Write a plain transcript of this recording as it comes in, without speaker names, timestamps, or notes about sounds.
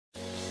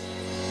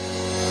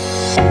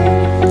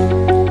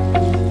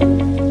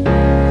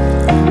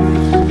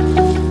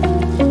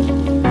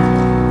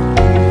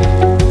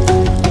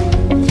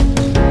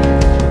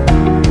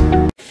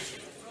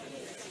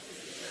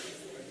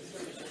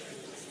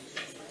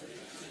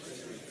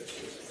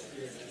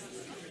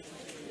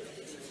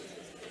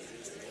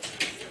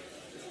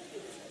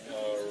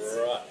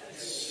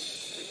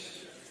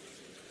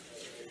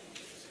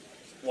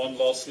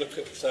last look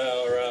at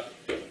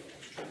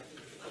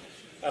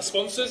our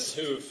sponsors,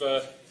 who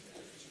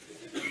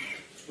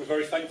we're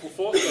very thankful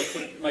for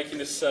making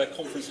this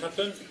conference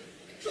happen.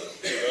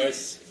 Hey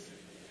guys.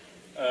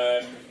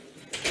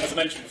 As I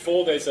mentioned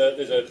before, there's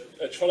a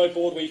Trello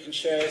board where you can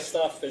share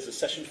stuff. There's a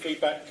session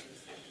feedback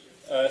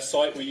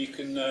site where you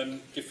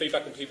can give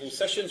feedback on people's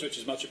sessions, which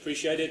is much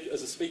appreciated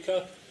as a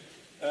speaker.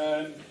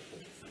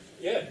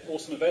 Yeah,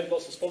 awesome event,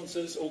 lots of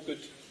sponsors, all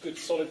good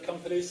solid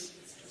companies.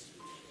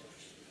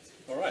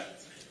 All right.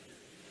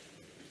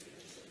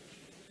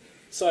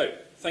 So,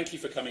 thank you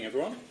for coming,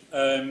 everyone.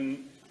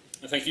 And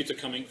thank you for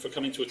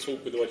coming to a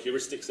talk with the word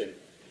heuristics in.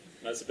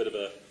 That's a bit of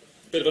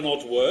an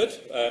odd word.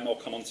 I'll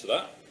come on to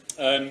that.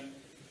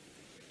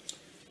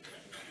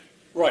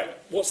 Right,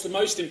 what's the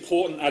most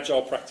important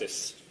agile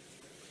practice?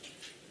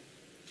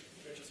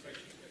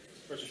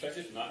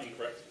 Retrospective? No,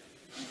 incorrect.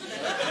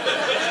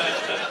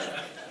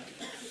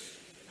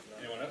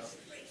 Anyone else?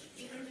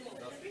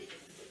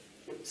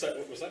 So,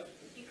 what was that?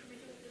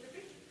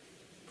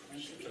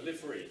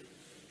 Delivery.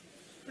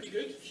 Pretty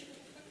good.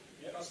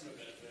 Yeah, that's no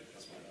benefit.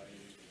 That's my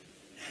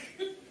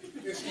value.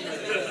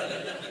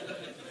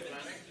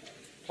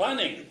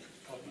 Planning.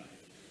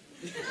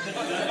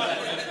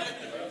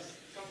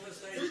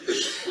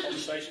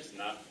 Conversations?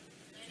 Nah.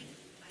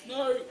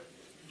 No.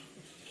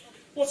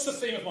 What's the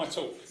theme of my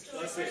talk?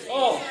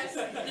 Oh,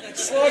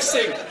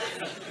 slicing.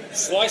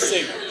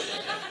 Slicing.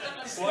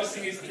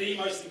 Slicing is the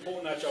most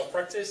important agile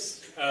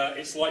practice.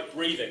 It's like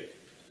breathing.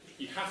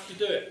 You have to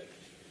do it.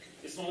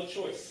 It's not a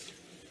choice.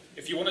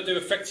 If you want to do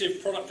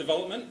effective product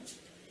development,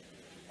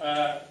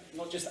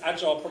 not just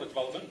agile product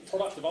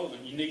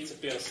development, you need to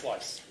be able to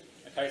slice.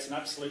 Okay, it's an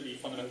absolutely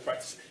fundamental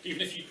practice.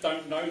 Even if you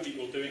don't know that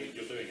you're doing it,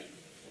 you're doing it.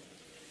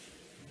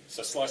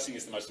 So slicing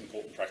is the most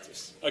important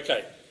practice.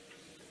 Okay,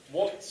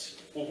 what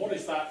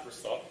is that for a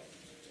start?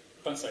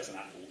 Don't say it's an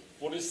apple.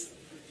 What is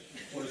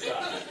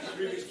that?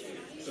 Rubik's Cube.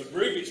 So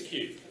Rubik's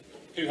Cube.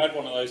 Who had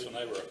one of those when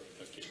they were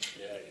a kid?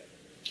 Yeah.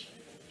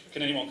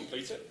 Can anyone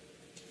complete it?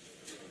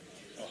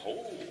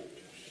 Oh.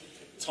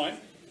 Time?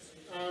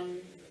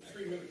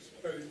 3 minutes,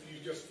 but if you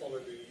just follow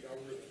the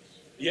algorithms.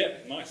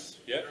 Yeah, nice.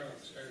 Yeah.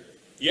 Outstanding.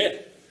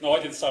 Yeah. No, I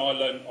did so. I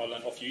learned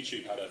off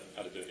YouTube how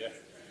to do it. Yeah.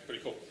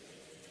 Pretty cool.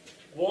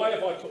 Why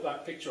have I put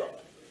that picture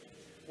up?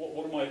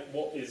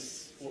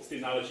 What's the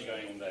analogy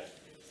going on there?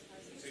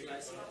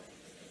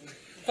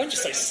 Don't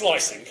just say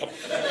slicing. Come on.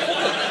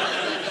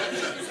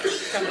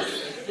 Come on.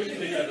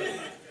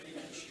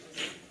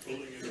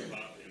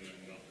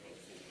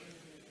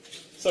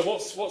 So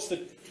what's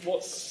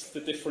the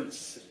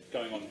difference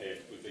going on here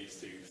with these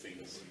two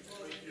things?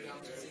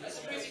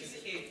 Rubik's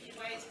Cube. The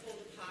way it's pulled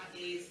apart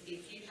is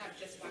if you have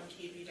just one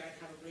cube, you don't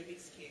have a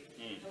Rubik's Cube.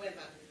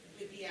 However,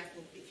 with the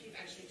apple, if you've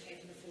actually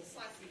taken a full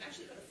slice, you've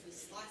actually got a full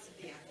slice of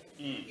the apple.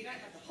 You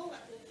don't have the whole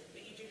apple,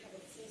 but you do have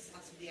a full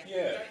slice of the apple.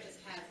 Yeah. You don't just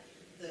have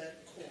the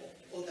core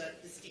or the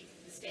stick,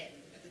 the stem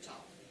at the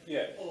top.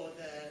 Yeah. Or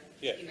the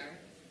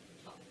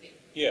top bit.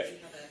 Yeah. You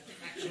have an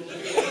actual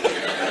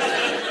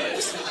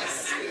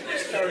slice.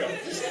 Just carry on. I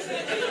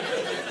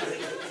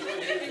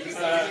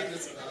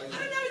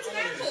don't know, it's an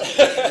apple.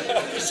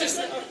 It's just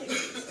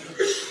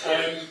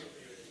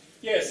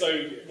yeah, so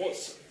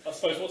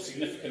what's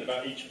significant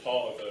about each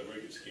part of a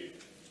Rubik's Cube?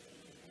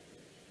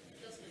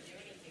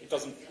 It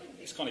doesn't,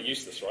 it's kind of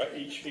useless, right?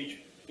 Each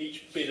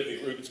bit of a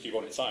Rubik's Cube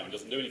on its own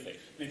doesn't do anything.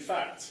 And in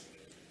fact,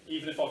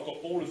 even if I've got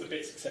all of the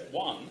bits except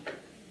one,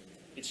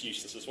 it's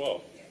useless as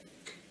well.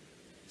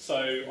 So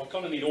I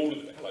kind of need all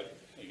of the, hello,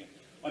 there you go.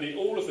 I need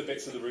all of the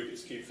bits of the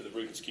Rubik's Cube for the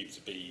Rubik's Cube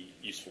to be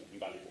useful and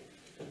valuable.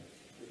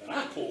 With an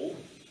apple,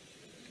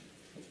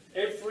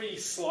 every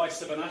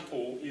slice of an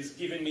apple is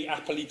giving me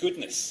appley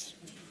goodness.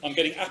 I'm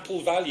getting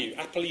appley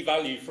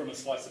value from a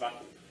slice of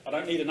apple. I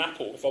don't need an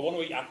apple. If I want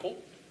to eat apple,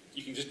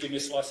 you can just give me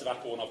a slice of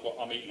apple and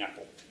I'm eating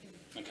apple.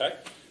 Okay?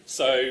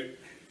 So,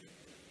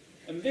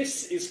 and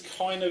this is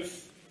kind of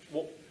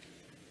what,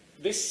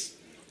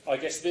 I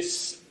guess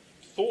this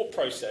thought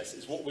process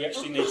is what we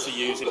actually need to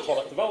use in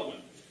product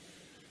development.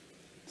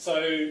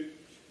 So,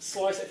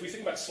 if we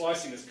think about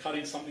slicing as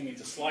cutting something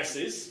into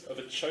slices of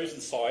a chosen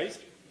size,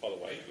 by the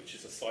way, which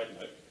is a side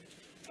note,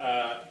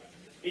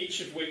 each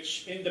of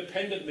which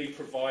independently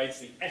provides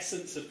the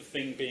essence of the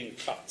thing being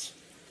cut.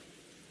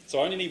 So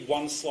I only need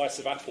one slice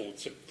of apple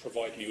to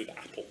provide me with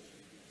apple.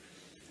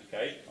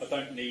 Okay, I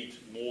don't need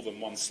more than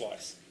one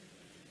slice.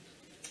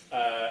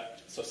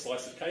 So a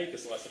slice of cake, a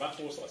slice of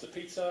apple, a slice of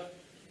pizza,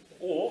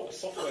 or a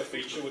software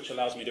feature which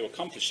allows me to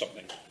accomplish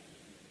something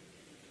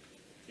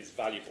is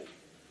valuable.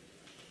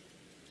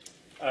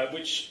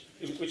 Which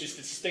is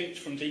distinct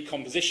from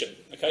decomposition.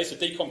 Okay, so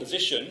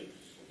decomposition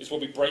is where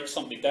we break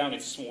something down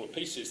into smaller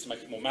pieces to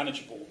make it more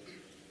manageable.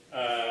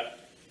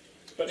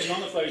 But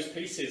none of those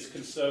pieces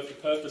can serve the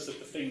purpose of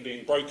the thing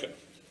being broken.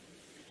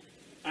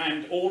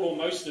 And all or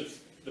most of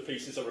the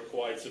pieces are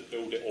required to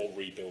build it or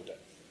rebuild it.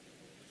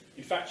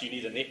 In fact, you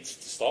need an it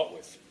to start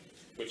with,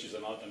 which is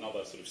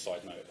another sort of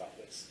side note about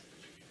this.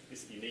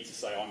 Is that you need to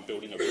say, I'm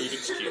building a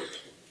Rubik's Cube.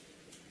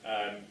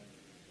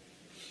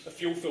 A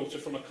fuel filter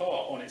from a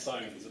car on its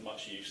own is of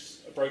much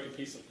use. A broken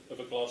piece of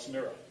a glass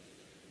mirror.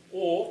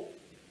 Or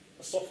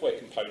a software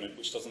component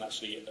which doesn't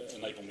actually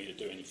enable me to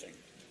do anything.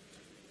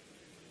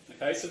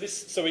 Okay,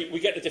 so we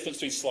get the difference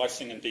between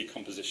slicing and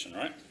decomposition,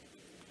 right?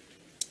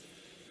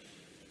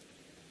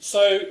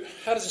 So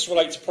how does this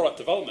relate to product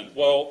development?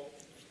 Well,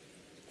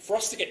 for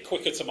us to get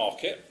quicker to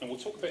market, and we'll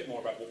talk a bit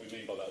more about what we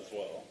mean by that as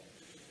well,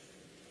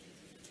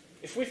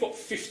 if we've got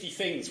 50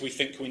 things we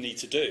think we need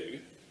to do,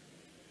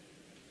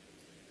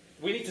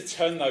 we need to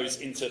turn those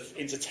into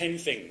 10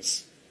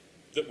 things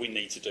that we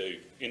need to do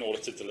in order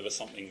to deliver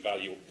something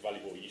valuable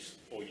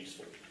or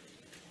useful.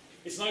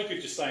 It's no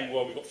good just saying,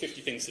 well, we've got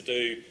 50 things to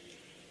do,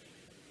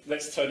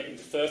 let's turn it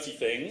into 30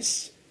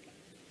 things,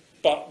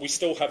 but we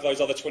still have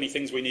those other 20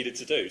 things we needed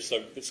to do,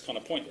 so it's kind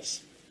of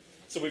pointless.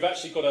 So we've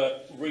actually got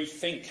to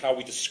rethink how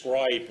we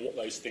describe what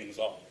those things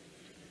are.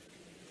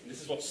 And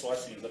this is what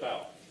slicing is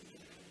about.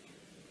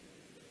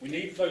 We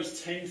need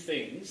those 10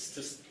 things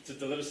to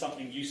deliver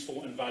something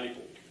useful and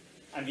valuable,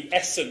 and the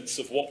essence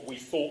of what we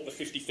thought the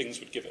 50 things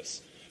would give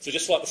us. So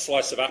just like the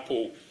slice of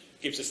apple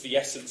gives us the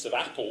essence of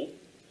apple,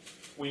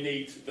 we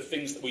need the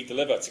things that we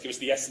deliver to give us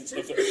the essence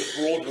of the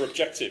broader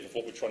objective of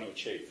what we're trying to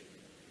achieve.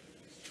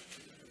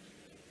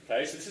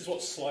 Okay, so this is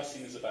what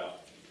slicing is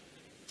about.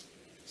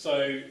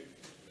 So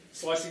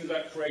slicing is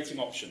about creating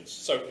options.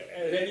 So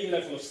at any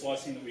level of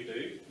slicing that we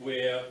do,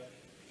 we're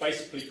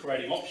basically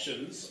creating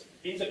options,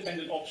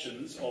 independent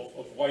options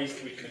of ways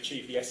that we can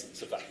achieve the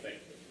essence of that thing.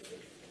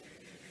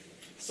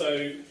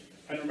 So,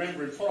 and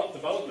remember, in product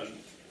development,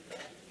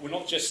 we're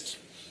not just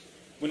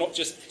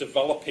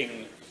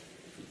developing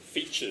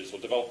features or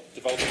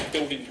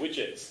building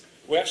widgets.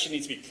 We actually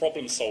need to be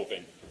problem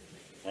solving,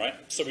 right?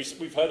 So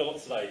we've heard a lot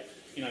today.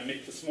 You know,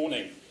 Mick this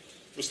morning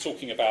was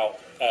talking about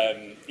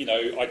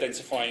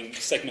identifying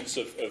segments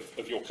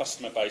of your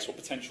customer base or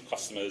potential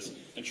customers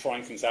and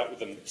trying things out with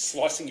them,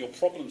 slicing your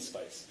problem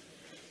space.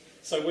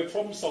 So we're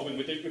problem solving.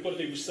 We've got to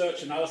do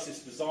research, analysis,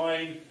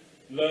 design,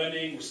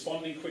 learning,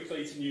 responding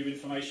quickly to new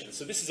information.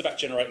 So this is about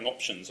generating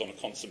options on a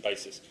constant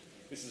basis.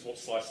 This is what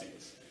slicing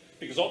is.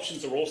 Because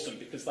options are awesome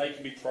because they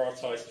can be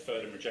prioritised,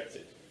 deferred and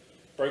rejected.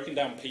 Broken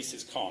down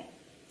pieces can't.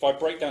 If I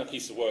break down a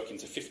piece of work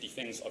into 50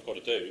 things I've got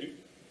to do,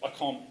 I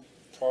can't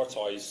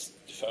prioritise,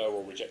 defer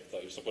or reject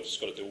those. I've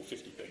just got to do all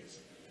 50 things.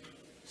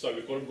 So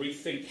we've got to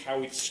rethink how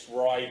we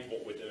describe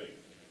what we're doing.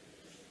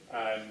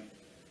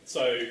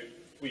 So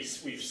we've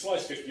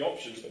sliced 50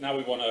 options, but now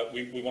we want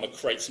to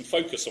create some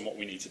focus on what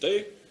we need to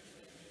do.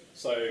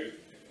 So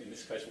in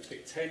this case, we'll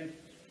pick 10.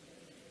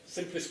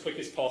 Simplest,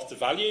 quickest path to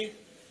value,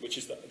 which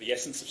is the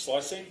essence of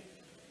slicing.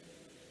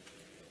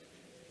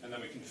 And then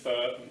we can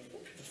defer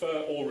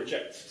or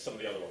reject some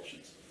of the other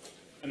options.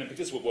 And then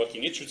because we're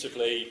working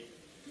iteratively,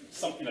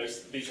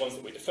 these ones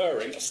that we're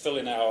deferring are still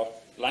in our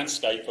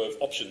landscape of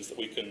options that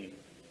we can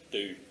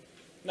do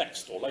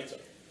next or later.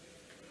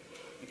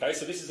 Okay,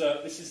 so this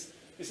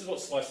is what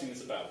slicing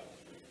is about.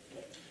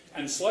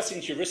 And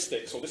slicing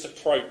heuristics, or this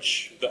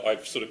approach that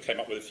I've sort of came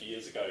up with a few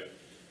years ago,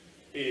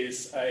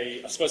 is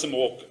I suppose a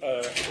more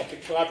like a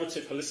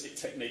collaborative, holistic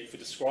technique for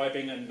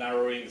describing and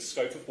narrowing the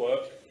scope of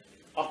work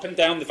up and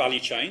down the value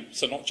chain.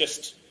 So not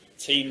just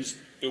teams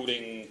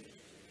building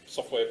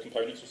software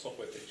components or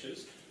software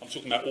features. I'm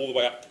talking about all the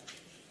way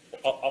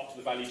up to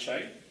the value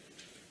chain,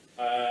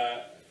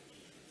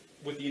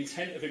 with the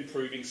intent of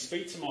improving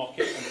speed to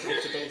market and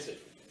predictability.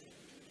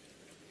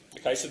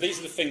 Okay, so these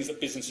are the things that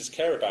businesses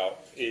care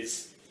about.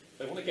 Is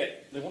they want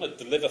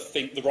to deliver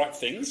the right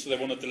things, so they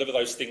want to deliver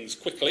those things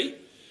quickly,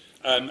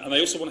 and they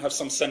also want to have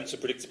some sense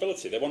of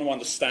predictability. They want to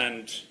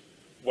understand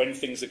when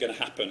things are going to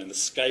happen and the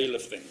scale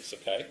of things.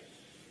 Okay,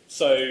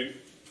 so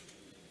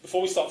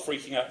before we start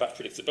freaking out about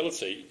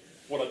predictability,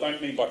 what I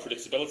don't mean by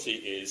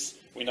predictability is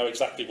we know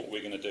exactly what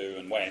we're going to do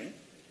and when.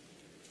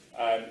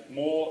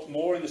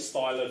 More in the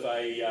style of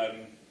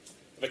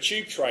a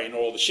tube train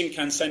or the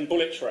Shinkansen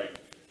bullet train,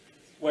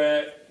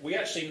 where we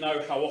actually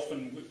know how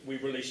often we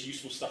release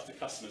useful stuff to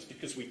customers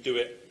because we do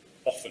it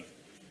often.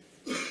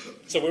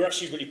 So we're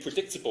actually really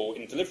predictable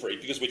in delivery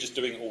because we're just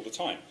doing it all the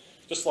time.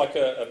 Just like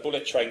a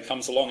bullet train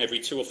comes along every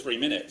 2 or 3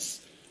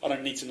 minutes, I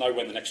don't need to know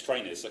when the next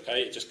train is,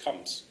 okay? It just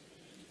comes.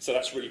 So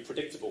that's really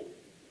predictable.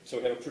 So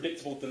we have a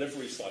predictable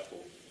delivery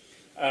cycle.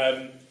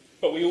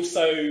 But we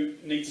also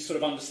need to sort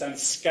of understand the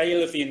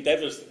scale of the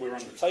endeavours that we're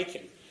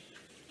undertaking.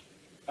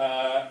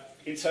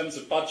 In terms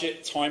of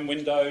budget, time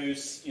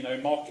windows,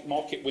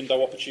 market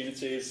window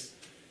opportunities,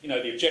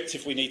 the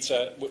objective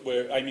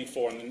we're aiming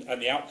for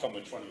and the outcome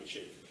we're trying to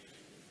achieve.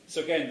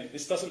 So again,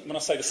 this doesn't, when I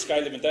say the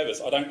scale of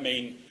endeavours, I don't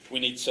mean we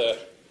need to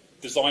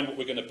design what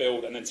we're going to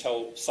build and then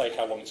say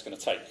how long it's going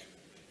to take.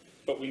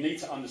 But we need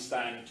to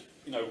understand,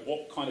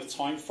 what kind of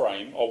time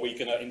frame are we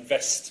going to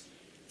invest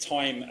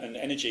time and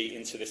energy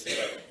into this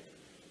endeavour.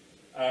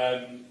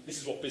 This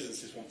is what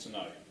businesses want to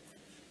know.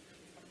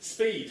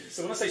 Speed.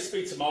 So when I say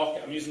speed to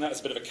market, I'm using that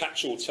as a bit of a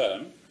catch-all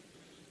term,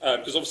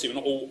 because obviously we're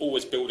not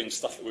always building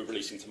stuff that we're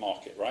releasing to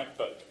market, right?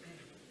 But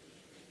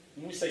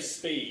when we say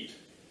speed,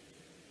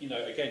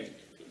 again,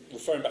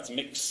 referring back to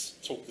Mick's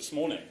talk this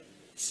morning,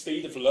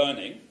 speed of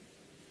learning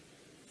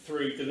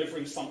through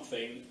delivering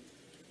something,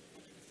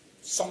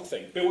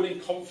 building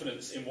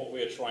confidence in what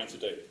we are trying to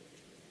do.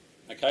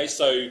 Okay,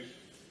 so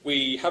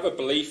we have a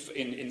belief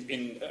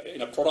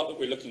in a product that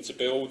we're looking to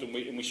build, and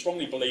we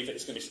strongly believe that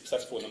it's going to be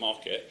successful in the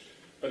market.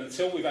 But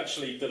until we've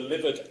actually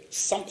delivered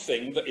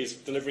something that is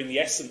delivering the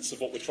essence of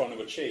what we're trying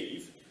to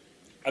achieve,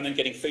 and then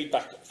getting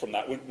feedback from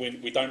that,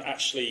 we don't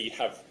actually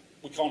have,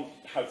 we can't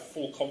have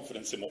full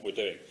confidence in what we're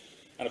doing.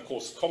 And of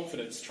course,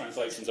 confidence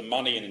translates into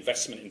money and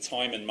investment in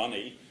time and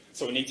money.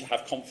 So we need to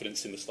have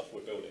confidence in the stuff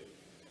we're building.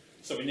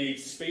 So we need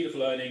speed of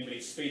learning, we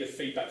need speed of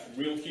feedback from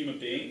real human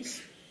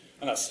beings,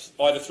 and that's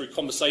either through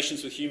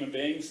conversations with human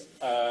beings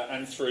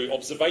and through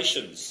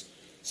observations.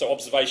 So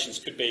observations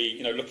could be,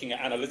 you know, looking at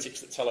analytics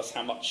that tell us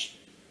how much,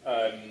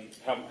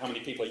 how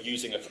many people are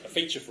using a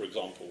feature, for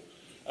example,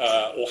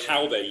 or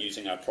how they're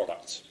using our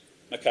product.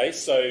 Okay,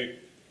 so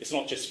it's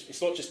not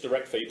just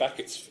direct feedback;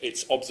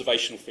 it's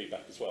observational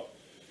feedback as well.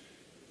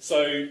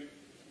 So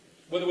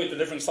whether we're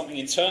delivering something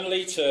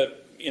internally to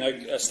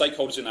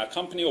stakeholders in our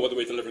company, or whether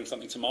we're delivering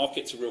something to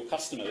market, to real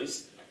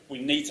customers, we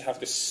need to have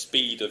this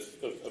speed of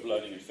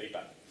learning and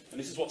feedback. And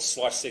this is what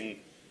slicing,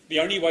 the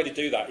only way to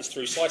do that is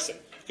through slicing,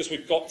 because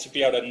we've got to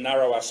be able to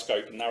narrow our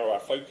scope and narrow our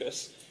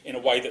focus in a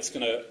way that's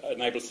going to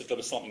enable us to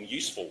deliver something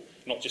useful,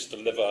 not just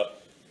deliver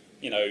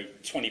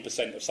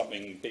 20% of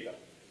something bigger.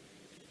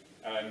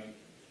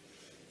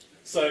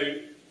 So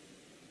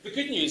the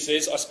good news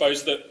is, I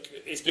suppose, that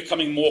it's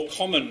becoming more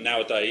common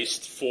nowadays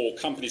for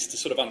companies to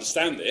sort of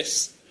understand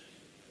this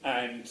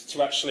and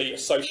to actually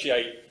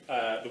associate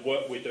the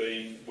work we're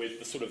doing with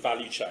the sort of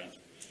value chain.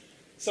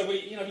 So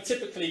we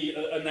typically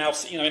are now,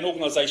 in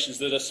organisations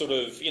that are sort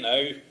of,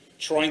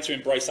 trying to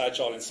embrace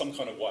Agile in some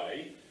kind of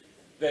way,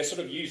 they're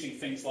sort of using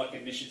things like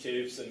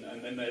initiatives, and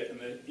then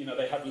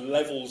they have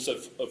levels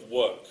of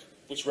work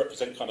which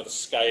represent kind of the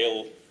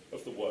scale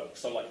of the work.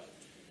 So like,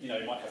 you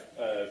might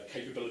have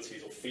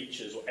capabilities or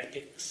features or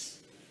epics,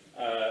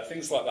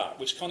 things like that,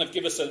 which kind of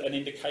give us an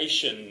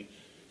indication.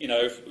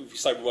 If we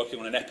say we're working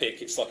on an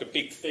epic, it's like a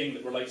big thing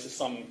that relates to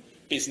some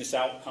business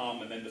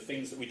outcome, and then the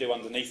things that we do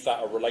underneath that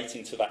are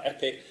relating to that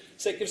epic.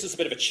 So it gives us a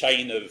bit of a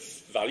chain of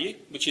value,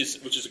 which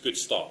is a good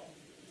start.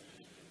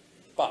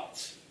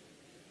 But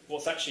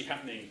what's actually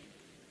happening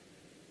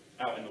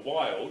out in the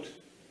wild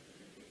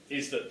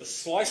is that the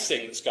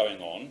slicing that's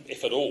going on,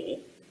 if at all,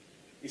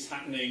 is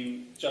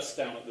happening just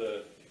down at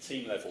the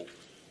team level,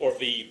 or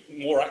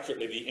more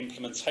accurately, the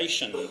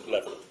implementation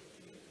level.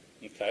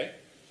 Okay,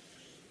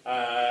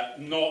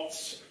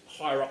 not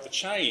higher up the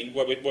chain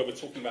where we're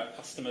talking about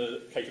customer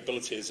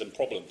capabilities and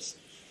problems.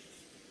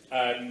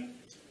 Now,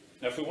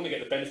 if we want to get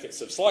the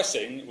benefits of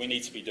slicing, we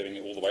need to be doing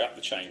it all the way up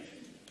the chain,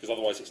 because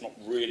otherwise it's not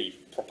really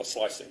proper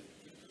slicing.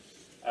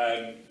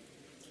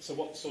 So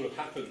what sort of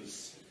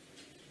happens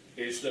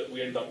is that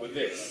we end up with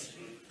this.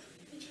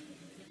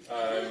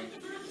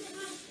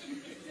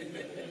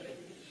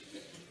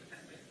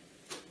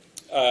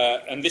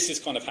 And this is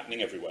kind of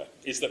happening everywhere,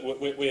 is that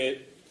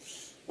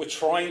we're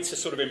trying to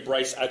sort of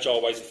embrace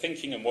agile ways of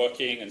thinking and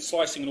working and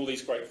slicing and all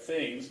these great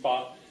things,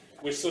 but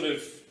we're sort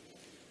of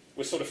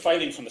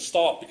failing from the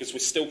start because we're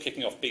still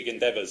kicking off big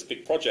endeavours,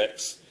 big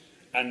projects,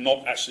 and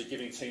not actually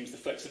giving teams the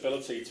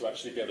flexibility to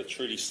actually be able to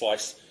truly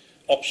slice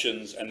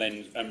options and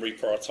then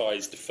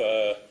reprioritise,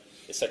 defer,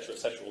 etc.,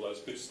 all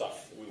those good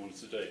stuff that we wanted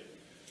to do.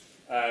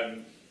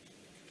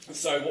 And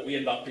so what we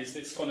end up is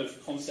this kind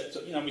of concept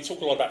of, we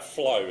talk a lot about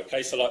flow,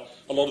 okay? So like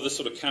a lot of the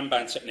sort of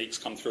Kanban techniques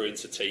come through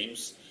into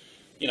teams.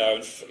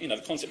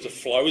 The concept of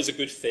flow is a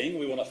good thing.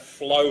 We want a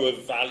flow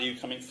of value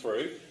coming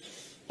through.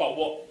 But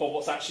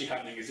what's actually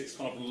happening is it's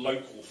kind of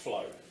local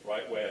flow,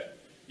 right? Where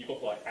you've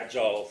got like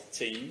agile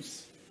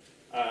teams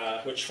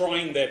who are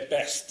trying their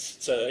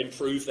best to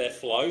improve their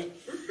flow,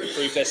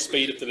 improve their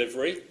speed of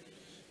delivery.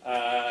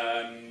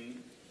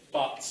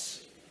 But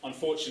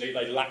unfortunately,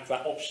 they lack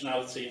that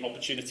optionality and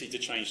opportunity to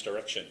change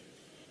direction.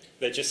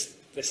 They're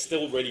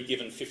still really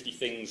given 50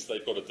 things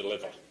they've got to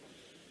deliver.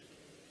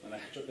 And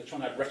they're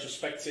trying to have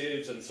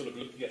retrospectives and sort of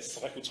looking at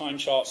cycle time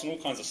charts and all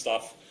kinds of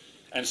stuff.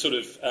 And sort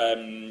of,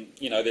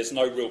 there's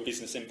no real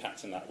business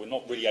impact in that. We're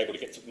not really able to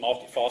get to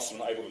market faster,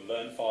 we're not able to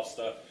learn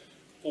faster,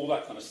 all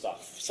that kind of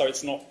stuff. So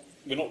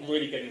we're not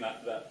really getting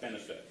that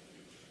benefit.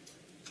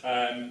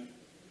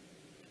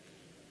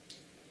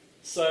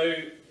 So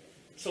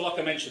like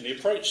I mentioned, the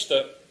approach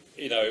that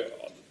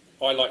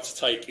I like to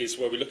take is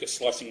where we look at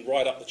slicing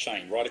right up the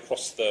chain, right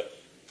across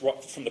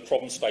from the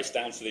problem space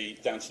down to the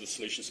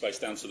solution space,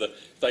 down to the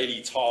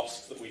daily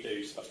tasks that we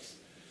do space.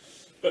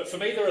 But for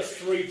me, there are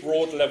 3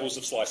 broad levels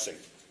of slicing.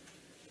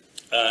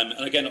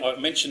 And again, I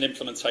mentioned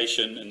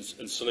implementation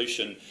and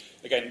solution.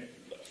 Again,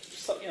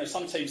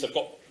 some teams have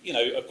got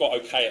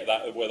okay at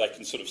that, where they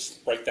can sort of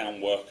break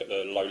down work at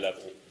the low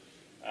level,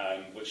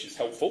 which is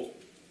helpful.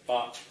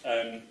 But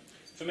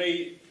for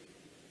me,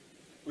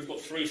 we've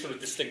got 3 sort of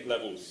distinct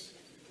levels.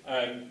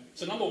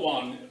 So number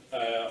 1,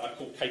 I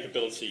call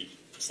capability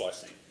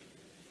slicing.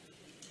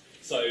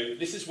 So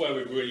this is where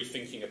we're really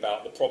thinking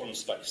about the problem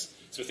space.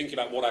 So we're thinking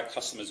about what our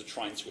customers are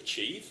trying to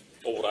achieve,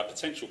 or what our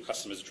potential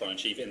customers are trying to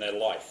achieve in their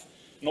life.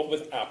 Not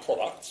with our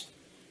product,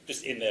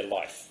 just in their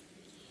life.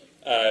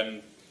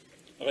 I've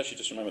actually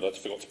just remembered I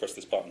forgot to press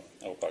this button.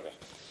 Oh, bugger.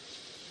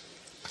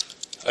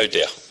 Oh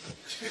dear.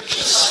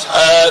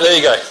 There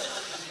you go.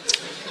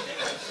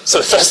 So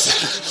the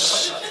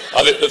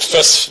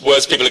first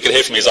words people are going to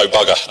hear from me is, oh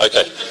bugger.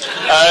 Okay.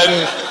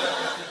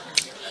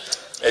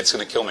 It's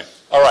going to kill me.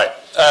 All right.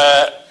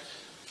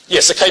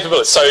 Yes, the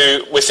capability. So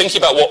we're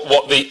thinking about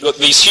what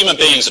these human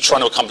beings are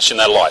trying to accomplish in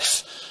their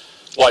life.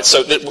 Like,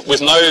 so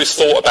with no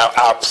thought about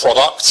our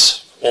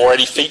product or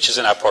any features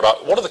in our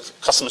product, what are the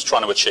customers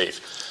trying to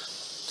achieve?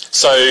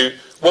 So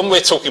when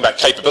we're talking about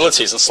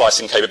capabilities and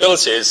slicing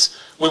capabilities,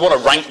 we want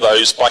to rank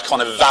those by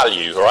kind of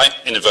value, right,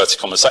 in inverted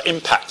commas, so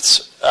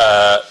impact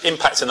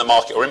in the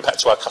market or impact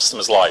to our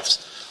customers' lives.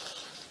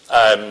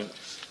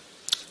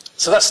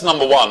 So that's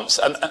number one,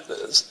 and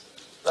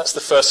that's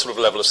the first sort of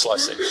level of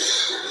slicing.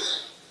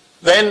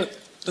 Then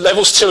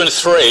levels 2 and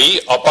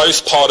 3 are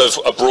both part of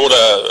a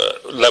broader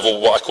level,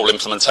 what I call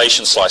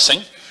implementation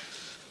slicing.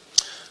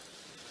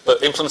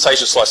 But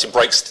implementation slicing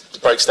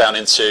breaks down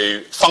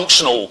into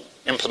functional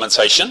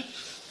implementation,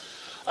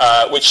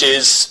 which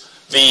is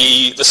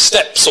the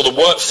steps or the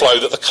workflow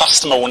that the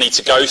customer will need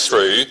to go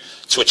through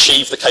to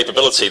achieve the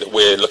capability that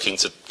we're looking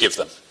to give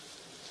them.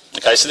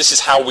 Okay, so this is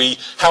how we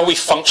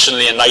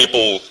functionally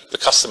enable the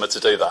customer to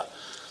do that.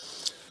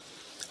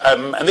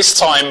 And this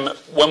time,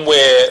 when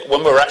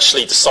we're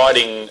actually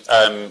deciding,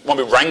 when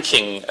we're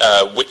ranking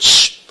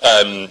which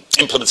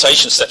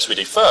implementation steps we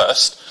do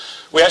first,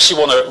 we actually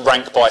want to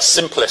rank by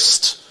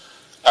simplest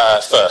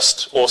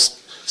first, or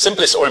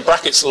simplest, or in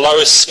brackets,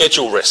 lowest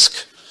schedule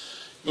risk.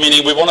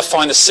 Meaning we want to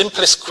find the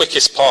simplest,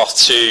 quickest path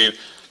to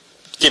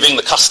giving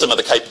the customer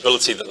the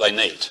capability that they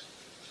need.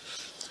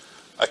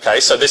 Okay,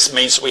 so this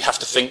means we have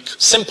to think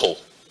simple.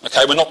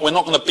 Okay, we're not going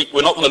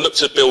to look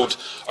to build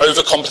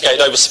overcomplicated,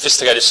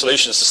 over-sophisticated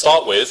solutions to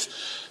start with,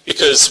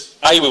 because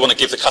A, we want to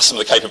give the customer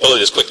the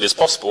capability as quickly as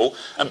possible,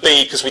 and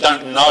B, because we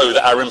don't know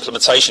that our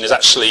implementation is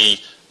actually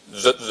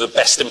the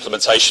best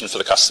implementation for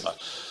the customer.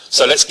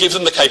 So let's give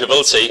them the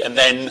capability, and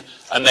then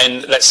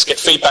let's get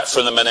feedback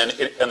from them, and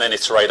then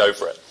iterate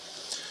over it.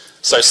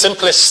 So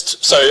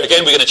simplest, so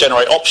again, we're going to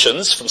generate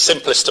options from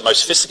simplest to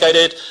most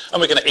sophisticated, and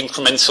we're going to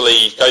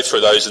incrementally go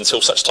through those until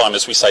such time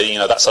as we say, you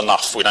know, that's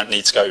enough, we don't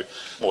need to go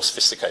more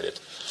sophisticated.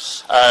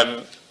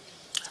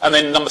 And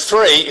then number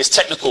 3 is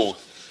technical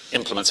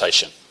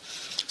implementation.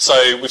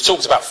 So we've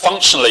talked about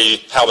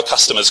functionally how the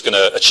customer's going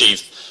to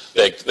achieve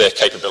their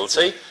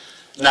capability.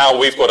 Now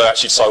we've got to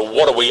actually decide,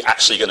 what are we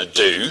actually going to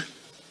do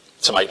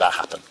to make that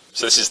happen?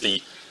 So this is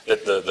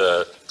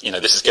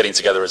this is getting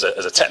together as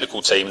a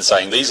technical team and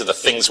saying, these are the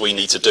things we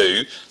need to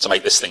do to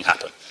make this thing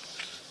happen.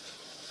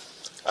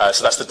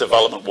 So that's the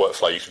development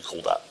workflow, you could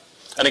call that.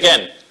 And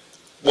again,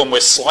 when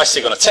we're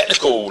slicing on a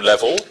technical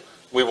level,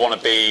 we want to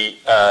be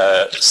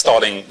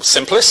starting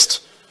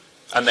simplest,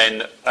 and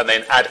then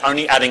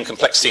only adding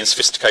complexity and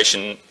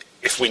sophistication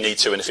if we need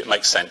to and if it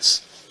makes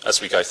sense as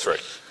we go through.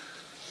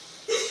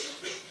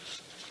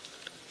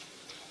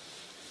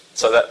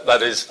 So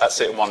that's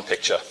it in one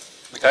picture.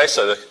 Okay,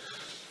 so the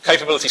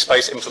capability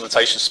space,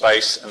 implementation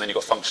space, and then you've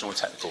got functional and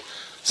technical.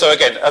 So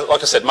again,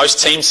 like I said,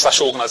 most teams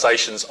 /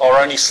 organizations are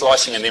only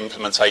slicing in the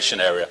implementation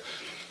area.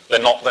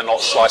 They're not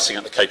slicing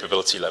at the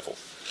capability level.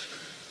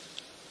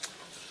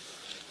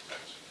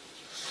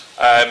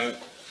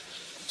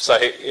 So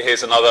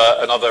here's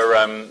another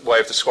way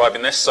of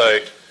describing this. So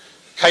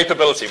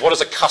capability, what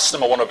does a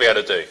customer want to be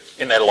able to do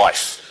in their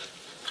life?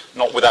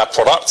 Not with our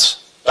product.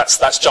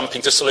 That's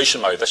jumping to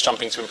solution mode. That's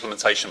jumping to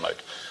implementation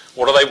mode.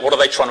 What are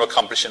they trying to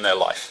accomplish in their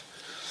life?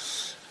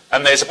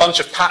 And there's a bunch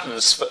of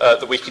patterns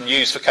that we can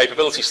use for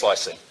capability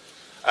slicing.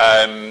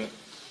 We're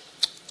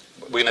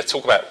going to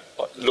talk about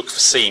look for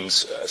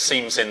seams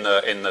in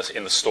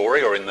the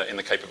story or in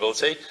the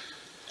capability.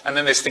 And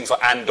then there's things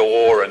like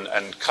and/or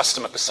and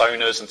customer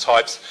personas and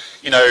types.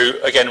 You know,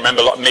 again,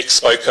 remember, like Mick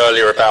spoke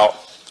earlier about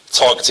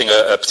targeting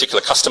a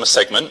particular customer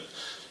segment.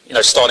 You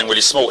know, starting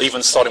really small,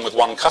 even starting with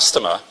one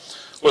customer.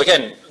 Well,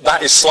 again,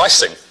 that is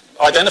slicing.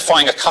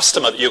 Identifying a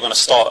customer that you're going to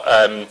start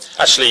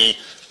actually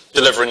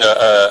delivering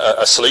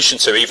a solution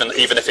to, even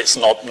if it's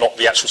not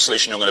the actual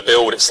solution you're going to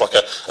build. It's like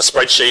a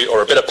spreadsheet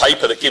or a bit of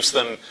paper that gives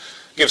them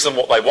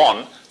what they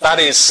want. That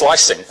is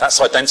slicing.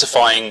 That's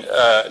identifying,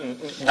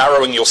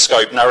 narrowing your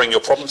scope, narrowing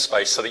your problem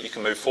space so that you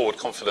can move forward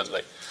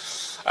confidently.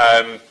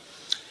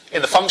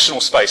 In the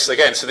functional space,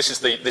 again, so this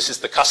is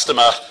the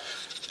customer,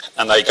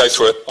 and they go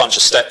through a bunch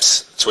of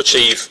steps to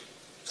achieve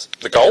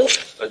the goal,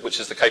 which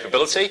is the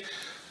capability.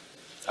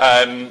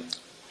 So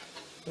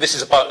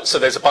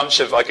there's a bunch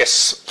of, I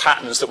guess,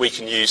 patterns that we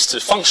can use to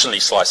functionally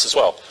slice as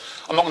well.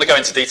 I'm not going to go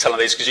into detail on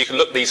these because you can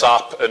look these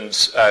up, and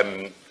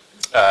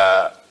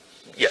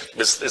yeah,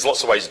 there's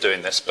lots of ways of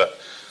doing this, but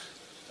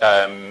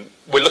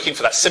we're looking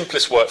for that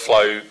simplest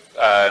workflow,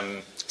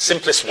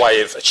 simplest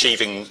way of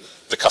achieving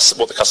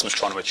what the customer's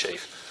trying to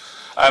achieve.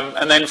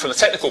 And then from the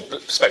technical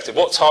perspective,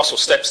 what tasks or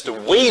steps do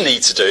we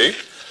need to do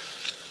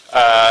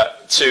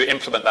to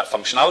implement that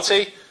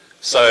functionality?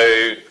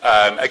 So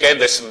again,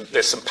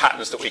 there's some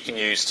patterns that we can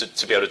use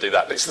to be able to do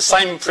that. But it's the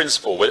same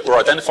principle. We're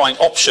identifying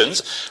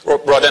options, we're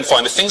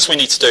identifying the things we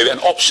need to do and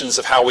options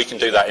of how we can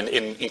do that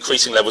in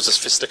increasing levels of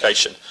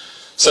sophistication,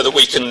 so that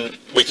we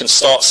can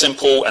start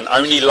simple and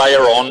only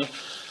layer on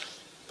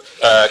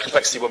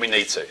complexity when we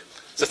need to.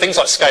 So things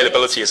like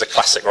scalability is a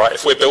classic, right?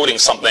 If we're building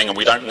something and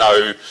we don't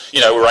know,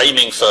 we're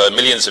aiming for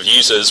millions of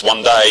users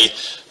one day,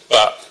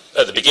 but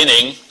at the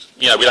beginning,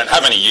 we don't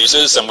have any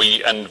users, and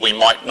we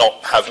might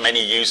not have many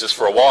users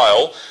for a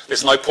while.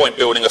 There's no point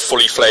building a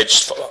fully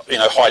fledged,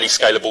 highly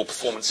scalable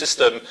performance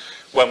system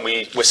when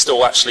we're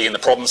still actually in the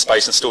problem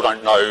space and still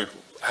don't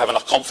have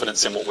enough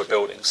confidence in what we're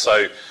building.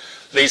 So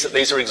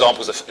these are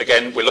examples of,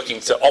 again, we're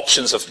looking to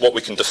options of what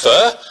we can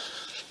defer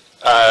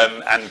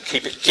and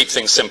keep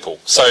things simple.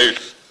 So,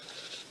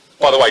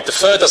 by the way,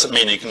 defer doesn't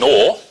mean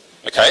ignore.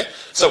 Okay,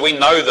 so we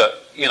know that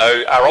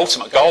our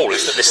ultimate goal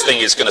is that this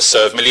thing is going to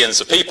serve millions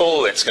of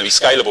people, it's going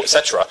to be scalable,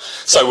 etc.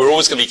 So we're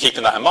always going to be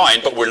keeping that in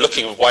mind, but we're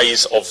looking at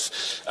ways of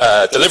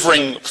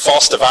delivering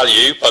faster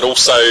value, but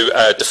also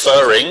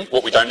deferring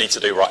what we don't need to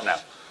do right now.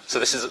 So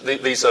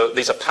these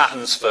are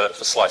patterns for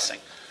slicing.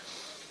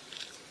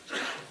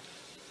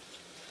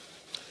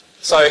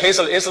 So here's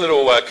a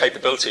little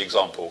capability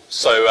example.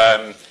 So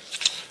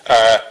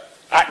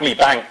Acme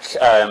Bank,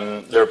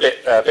 they're a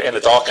bit in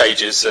the dark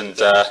ages, and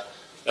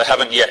they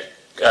haven't yet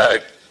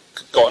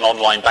got an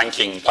online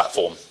banking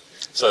platform.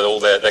 So all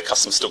their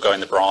customers still go in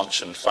the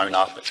branch and phone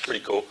up. It's pretty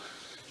cool,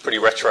 pretty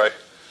retro.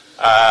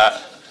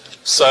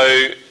 So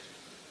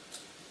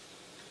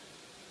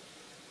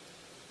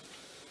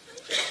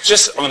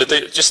I'm going to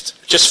do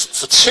just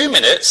for 2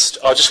 minutes.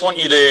 I just want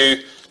you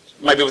to,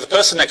 maybe with the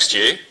person next to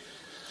you,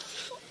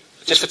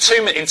 just for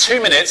in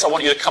 2 minutes, I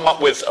want you to come up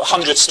with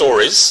 100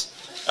 stories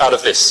out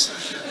of this.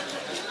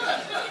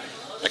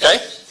 Okay?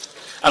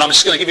 And I'm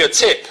just going to give you a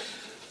tip.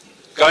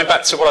 Going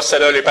back to what I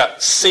said earlier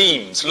about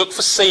seams, look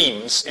for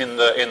seams in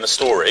the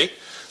story.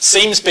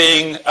 Seams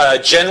being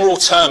general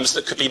terms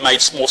that could be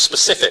made more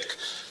specific.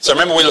 So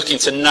remember, we're looking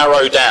to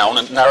narrow down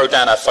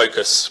our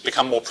focus,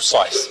 become more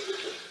precise.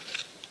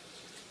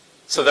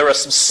 So there are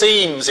some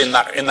seams in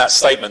that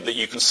statement that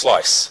you can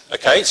slice.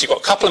 Okay, so you've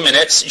got a couple of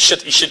minutes. You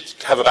should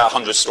have about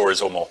 100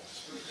 stories or more.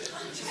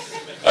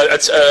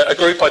 A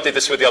group I did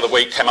this with the other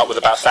week came up with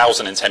about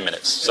 1,000 in 10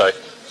 minutes. So, all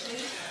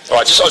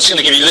right, I'm just going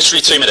to give you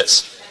literally 2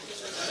 minutes.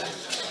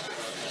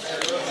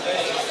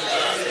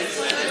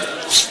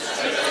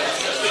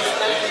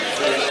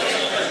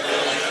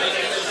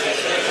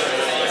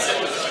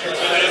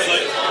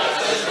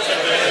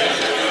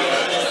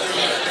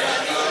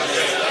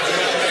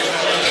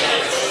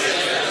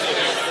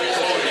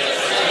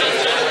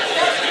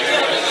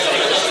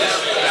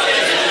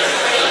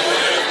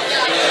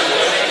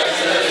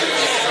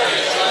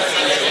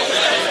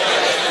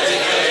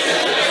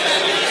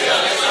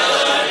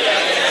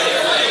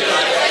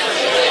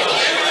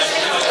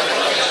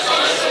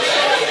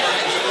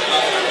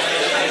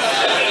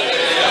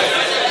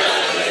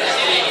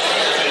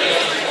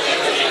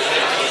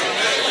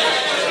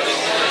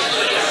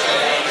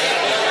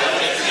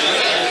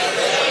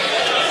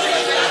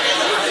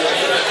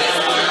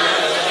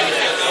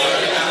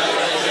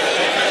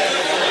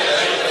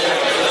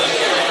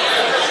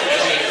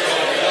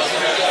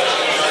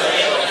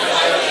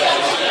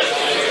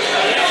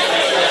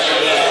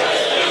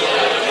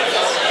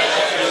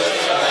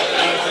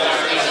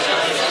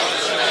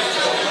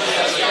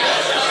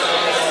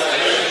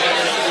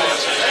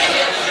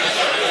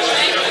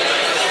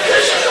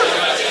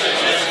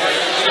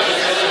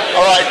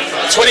 All right,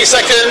 20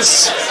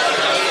 seconds.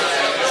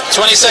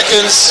 20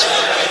 seconds.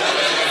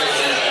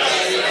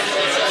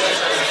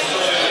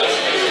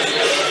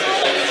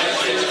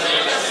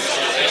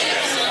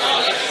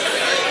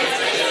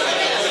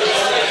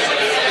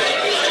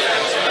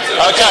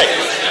 Okay.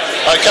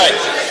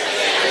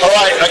 All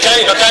right,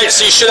 okay.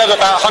 So you should have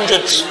about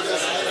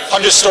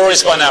 100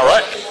 stories by now,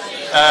 right?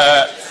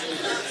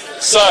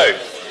 So,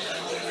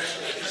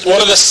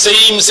 what are the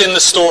seams in the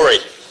story?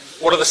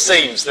 What are the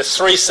seams? There's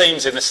 3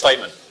 seams in this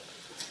statement.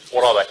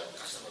 What are they?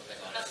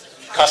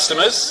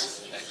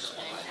 Customers,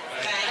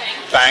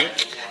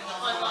 bank,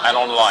 and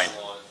online.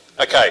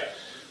 Okay.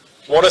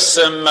 What are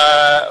some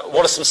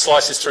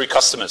slices through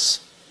customers?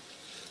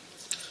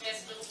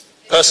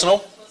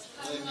 Personal?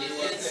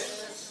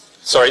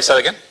 Sorry, say that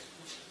again.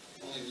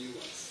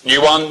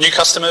 New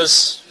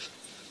customers.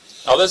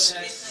 Others?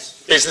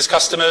 Business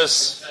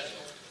customers.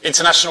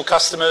 International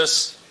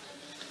customers.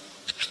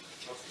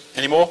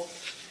 Any more?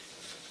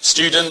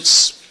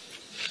 Students.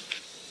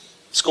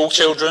 School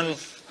children.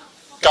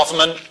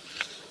 Government.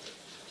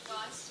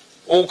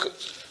 All.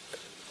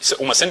 It's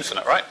almost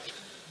infinite, right?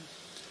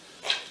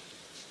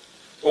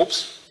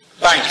 Oops.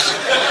 Bank.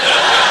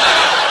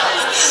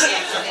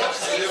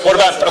 What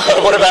about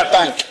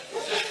bank?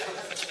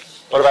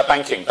 What about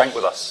banking? Bank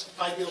with us.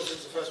 Pay bills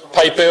is the first one.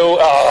 Pay bill.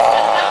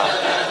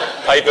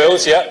 Pay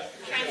bills. Yeah.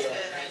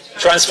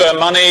 Transfer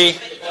money.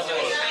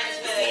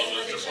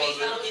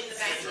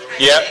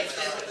 Yeah.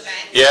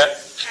 Yeah.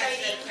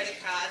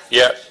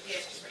 Yeah.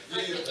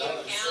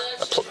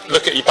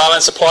 look at your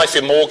balance, apply for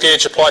your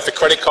mortgage, apply for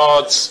credit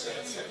cards.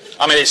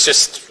 I mean, it's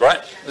just, right?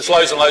 There's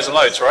loads and loads and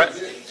loads, right?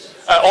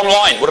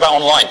 Online, what about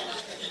online?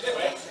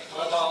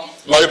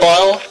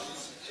 Mobile?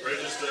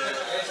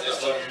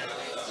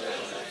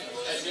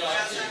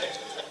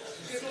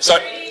 So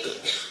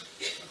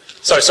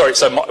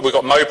we've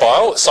got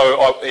mobile.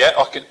 So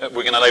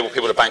we're going to enable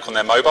people to bank on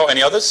their mobile.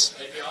 Any others?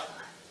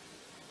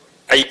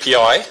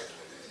 API.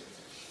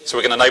 So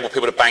we're going to enable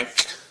people to bank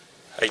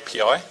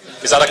API.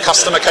 Is that a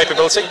customer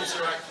capability?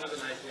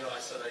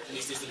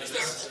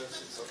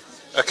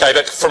 Okay,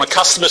 but from a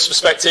customer's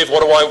perspective,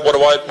 what do I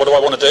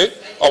want to do?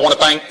 I want to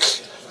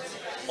bank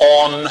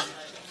on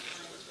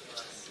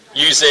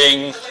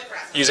using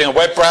a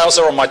web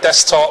browser on my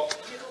desktop,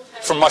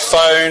 from my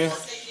phone,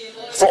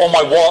 on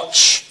my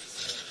watch.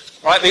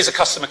 Right? These are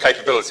customer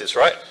capabilities,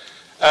 right?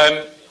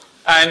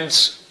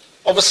 And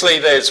obviously,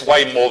 there's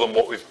way more than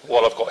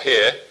what I've got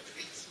here,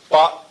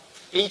 but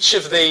each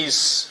of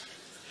these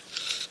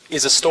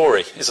is a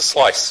story, is a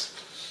slice.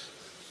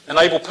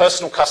 Enable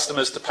personal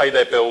customers to pay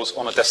their bills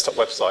on a desktop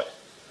website.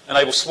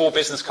 Enable small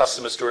business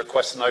customers to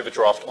request an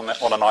overdraft on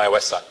an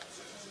iOS app.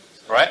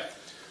 Right?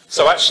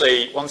 So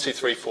actually, 1, 2,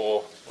 3,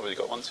 4, what have we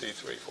got? 1, 2,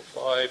 3, 4,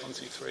 5, 1,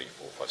 2, 3,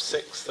 4, 5,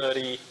 6,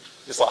 30.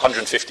 There's like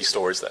 150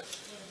 stories there.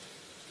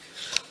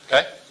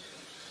 Okay?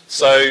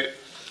 So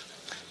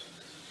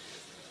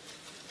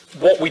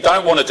what we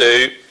don't want to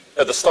do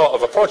at the start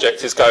of a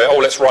project is go, oh,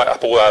 let's write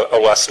up all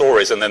our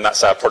stories, and then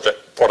that's our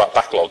product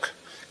backlog,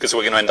 because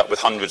we're going to end up with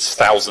hundreds,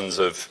 thousands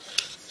of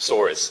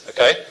stories.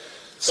 Okay?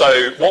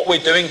 So what we're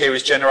doing here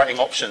is generating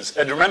options.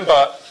 And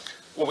remember,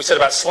 what we said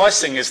about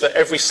slicing is that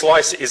every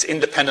slice is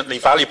independently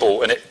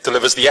valuable, and it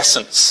delivers the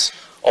essence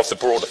of the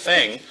broader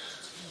thing.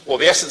 Well,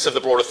 the essence of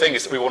the broader thing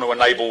is that we want to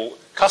enable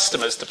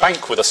customers to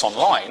bank with us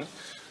online.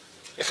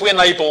 If we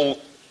enable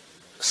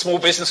small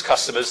business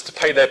customers to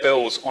pay their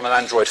bills on an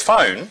Android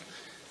phone,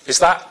 is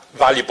that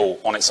valuable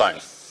on its own?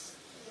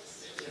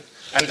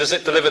 And does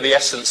it deliver the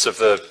essence of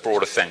the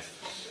broader thing?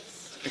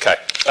 Okay,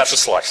 that's a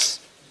slice.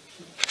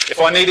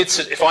 If I needed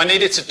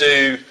to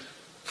do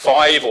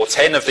 5 or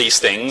 10 of these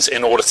things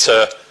in order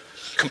to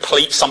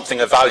complete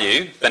something of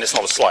value, then it's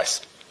not a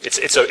slice.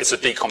 It's a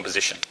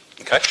decomposition.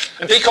 Okay,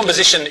 and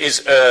decomposition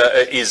is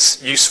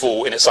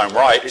useful in its own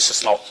right. It's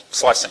just not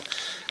slicing.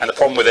 And the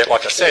problem with it,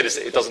 like I said, is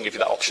that it doesn't give you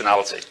that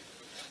optionality.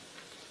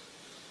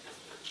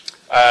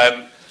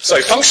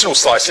 So functional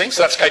slicing,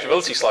 so that's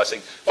capability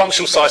slicing.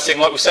 Functional slicing,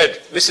 like we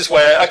said, this is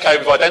where, okay,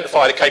 we've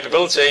identified a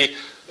capability,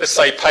 let's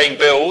say paying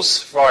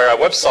bills via our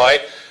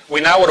website.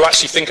 We now want to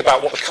actually think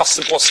about what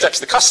steps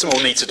the customer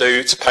will need to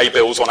do to pay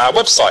bills on our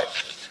website.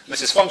 And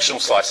this is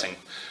functional slicing.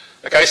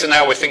 Okay, so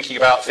now we're thinking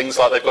about things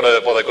like they've got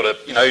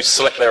to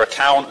select their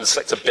account and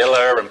select a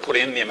biller and put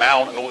in the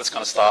amount and all this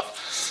kind of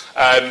stuff.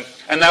 And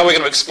now we're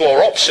going to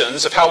explore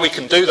options of how we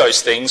can do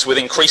those things with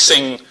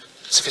increasing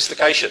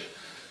sophistication.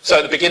 So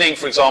at the beginning,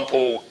 for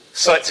example,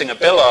 selecting a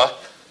biller,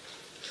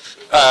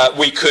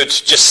 we could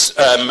just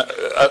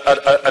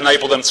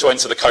enable them to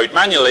enter the code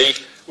manually,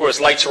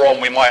 whereas later on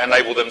we might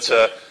enable them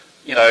to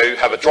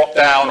have a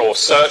drop-down or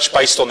search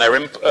based on their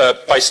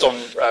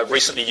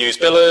recently used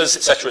billers,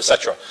 etc.,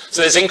 etc.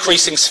 So there's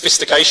increasing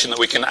sophistication that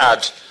we can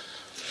add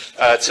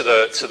to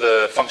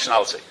the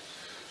functionality.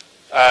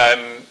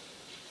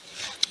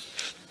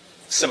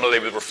 Similarly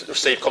with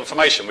receive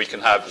confirmation, we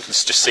can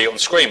just see it on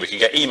screen. We can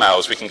get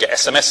emails, we can get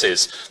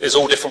SMSs. There's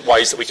all different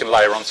ways that we can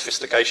layer on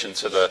sophistication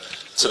to the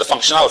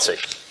functionality.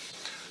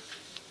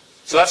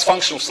 So that's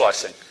functional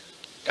slicing.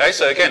 Okay,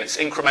 so again, it's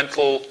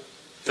incremental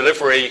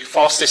delivery,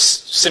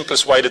 fastest,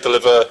 simplest way to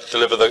deliver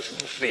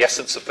the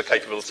essence of the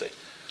capability.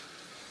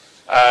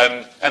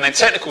 And then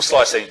technical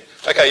slicing.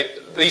 Okay,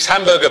 these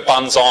hamburger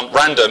buns aren't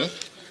random.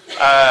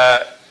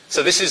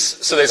 So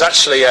there's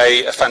actually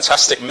a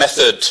fantastic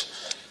method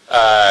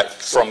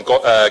from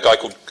a guy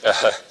called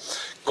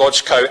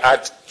Gojko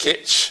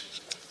Adkich.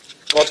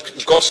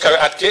 Gojko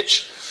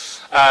Adkich.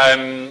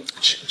 Gojko-Ad.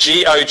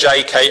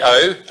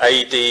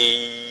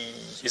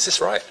 Is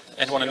this right?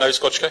 Anyone who knows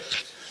Gojko?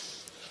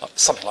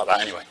 Something like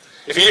that, anyway.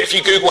 If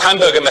you Google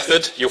hamburger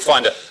method, you'll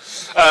find it.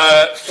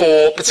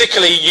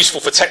 Particularly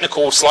useful for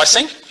technical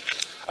slicing,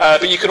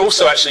 but you can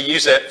also actually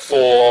use it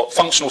for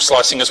functional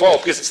slicing as well,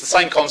 because it's the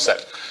same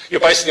concept. You're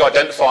basically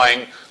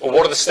identifying, well,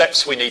 what are the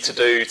steps we need to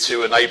do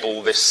to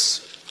enable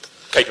this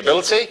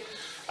capability,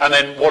 and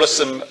then what are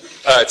some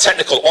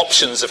technical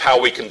options of how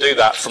we can do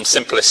that from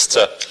simplest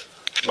to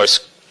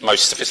most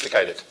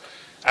sophisticated.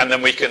 And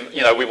then we can,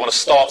 we want to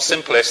start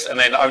simplest and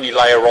then only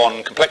layer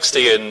on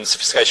complexity and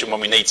sophistication when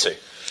we need to.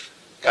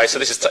 Okay, so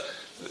this is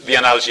the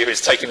analogy here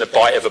is taking the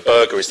bite of a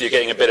burger, is you're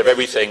getting a bit of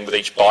everything with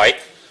each bite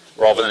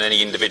rather than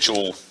any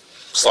individual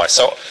slice.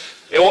 So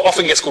it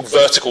often gets called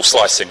vertical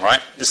slicing,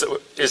 right? Is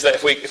that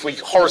if we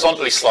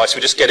horizontally slice,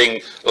 we're just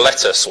getting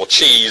lettuce or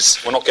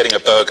cheese, we're not getting a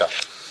burger.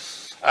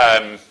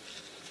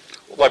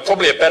 Like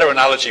probably a better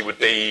analogy would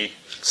be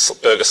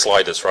burger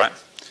sliders, right?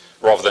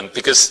 Rather than,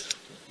 because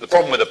the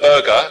problem with a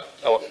burger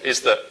is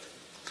that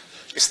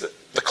it's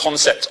the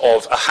concept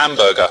of a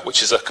hamburger,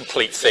 which is a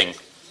complete thing.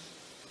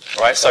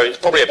 Right? So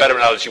probably a better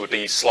analogy would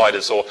be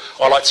sliders, or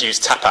I like to use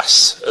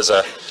tapas as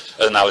an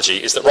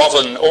analogy, is that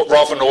rather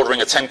than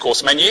ordering a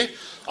 10-course menu,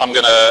 I'm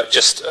going to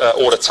just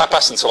order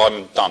tapas until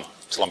I'm done,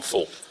 until I'm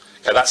full.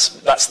 Okay,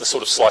 that's the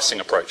sort of slicing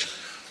approach.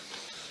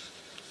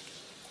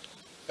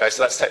 Okay,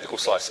 so that's technical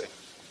slicing.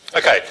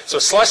 Okay, so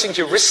a slicing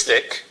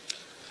heuristic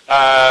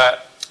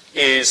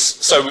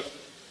so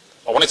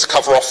I wanted to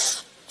cover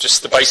off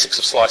just the basics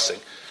of slicing.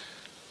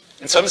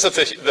 In terms of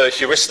the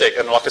heuristic,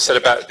 and like I said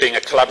about being a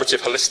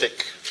collaborative,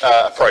 holistic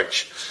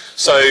approach,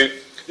 so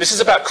this is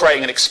about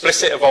creating an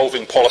explicit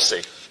evolving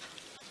policy,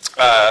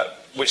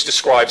 which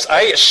describes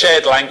a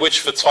shared language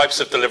for types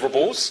of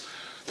deliverables,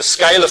 the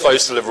scale of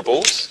those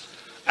deliverables,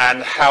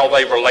 and how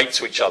they relate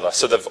to each other.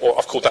 So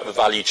I've called that the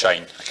value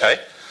chain. Okay,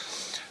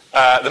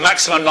 the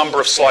maximum number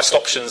of sliced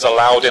options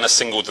allowed in a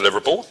single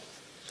deliverable,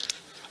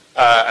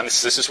 and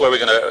this is where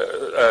we're going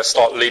to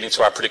start leading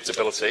to our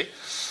predictability.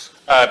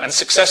 And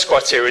success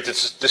criteria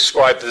to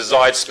describe the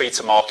desired speed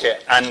to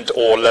market and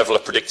or level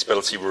of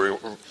predictability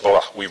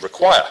we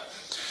require.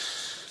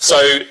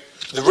 So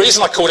the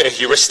reason I called it a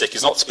heuristic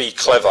is not to be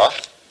clever.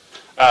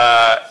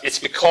 It's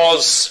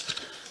because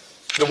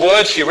the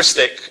word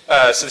heuristic,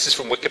 so this is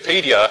from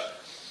Wikipedia,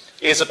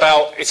 it's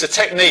a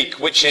technique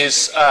which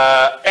is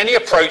any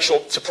approach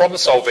to problem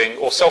solving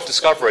or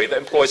self-discovery that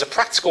employs a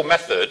practical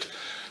method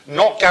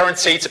not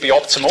guaranteed to be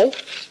optimal,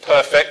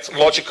 perfect,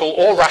 logical,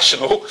 or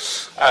rational,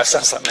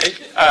 sounds like me,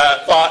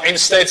 but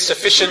instead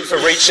sufficient for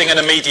reaching an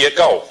immediate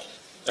goal.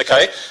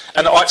 Okay,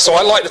 and so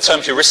I like the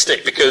term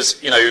heuristic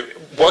because,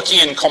 working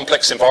in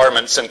complex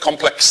environments and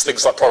complex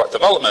things like product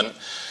development,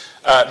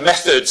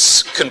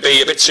 methods can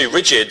be a bit too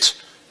rigid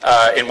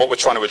in what we're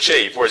trying to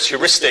achieve, whereas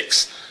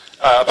heuristics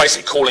are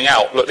basically calling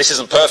out, look, this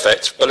isn't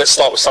perfect, but let's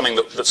start with something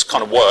that's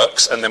kind of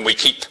works, and then we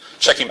keep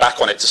checking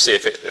back on it to see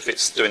if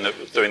it's doing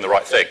the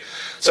right thing.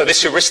 So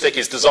this heuristic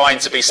is designed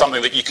to be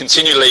something that you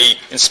continually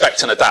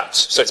inspect and adapt.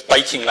 So it's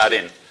baking that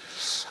in.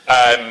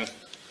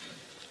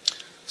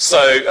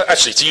 So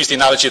actually, to use the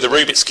analogy of the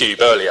Rubik's Cube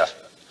earlier,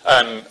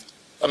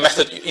 a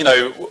method,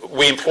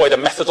 we employed a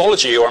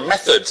methodology or a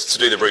method to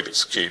do the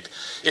Rubik's Cube.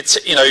 It's,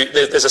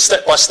 there's a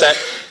step-by-step.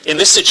 In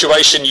this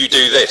situation, you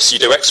do this. You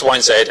do X, Y,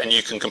 and Z, and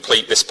you can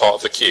complete this part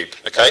of the cube.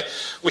 Okay?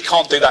 We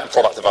can't do that in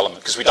product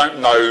development because we don't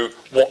know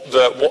what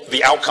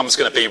the outcome is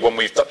going to be when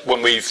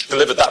we've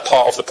delivered that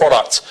part of the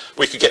product.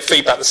 We could get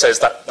feedback that says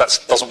that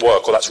doesn't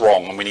work or that's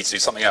wrong and we need to do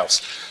something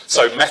else.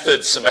 So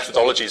methods and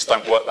methodologies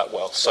don't work that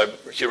well. So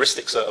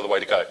heuristics are the way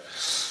to go.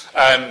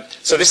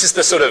 So this is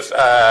the sort of,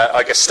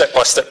 I guess,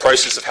 step-by-step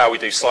process of how we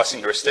do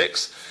slicing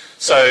heuristics.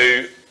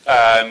 So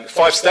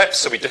 5 steps.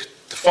 So we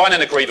define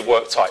and agree the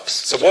work types.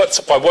 So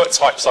by work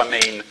types, I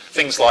mean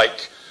things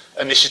like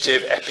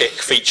initiative, epic,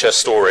 feature,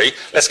 story.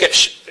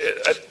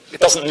 It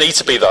doesn't need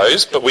to be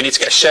those, but we need to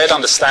get a shared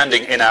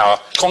understanding in our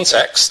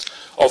context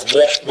of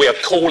what we are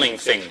calling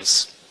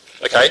things.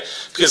 Okay?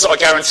 Because I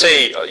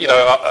guarantee,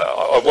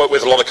 I work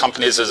with a lot of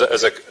companies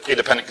as an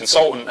independent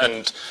consultant,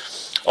 and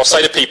I'll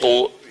say to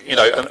people,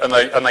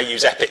 and they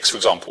use epics, for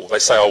example. They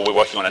say, oh, we're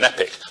working on an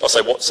epic. I'll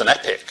say, what's an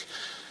epic?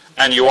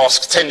 And you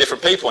ask 10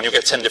 different people and you'll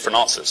get 10 different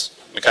answers.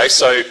 Okay,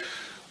 so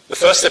the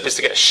first step is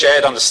to get a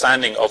shared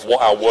understanding of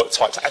what our work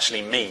types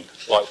actually mean.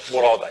 Like,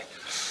 what are they?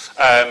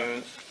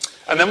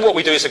 And then what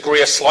we do is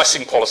agree a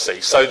slicing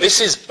policy. So this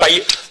is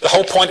the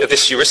whole point of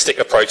this heuristic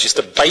approach is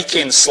to bake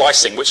in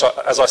slicing, which,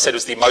 as I said,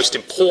 is the most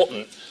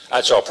important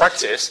agile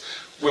practice.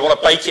 We want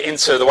to bake it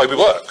into the way we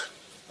work.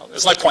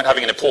 There's no point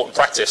having an important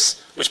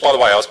practice, which, by the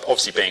way, I was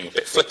obviously being a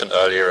bit flippant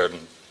earlier and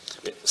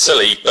a bit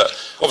silly, but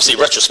obviously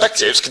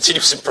retrospectives,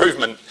 continuous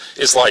improvement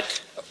is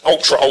like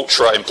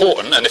ultra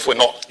important, and if we're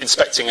not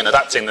inspecting and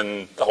adapting,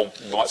 then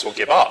we might as well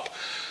give up.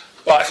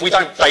 But if we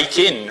don't bake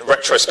in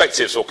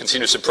retrospectives or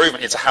continuous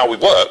improvement into how we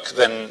work,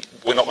 then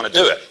we're not going to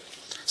do it.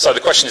 So the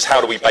question is, how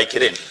do we bake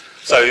it in?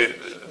 So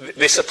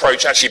this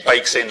approach actually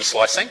bakes in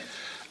slicing,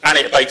 and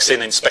it bakes in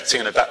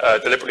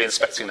deliberately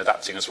inspecting and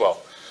adapting as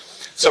well.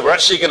 So we're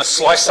actually going to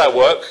slice our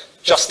work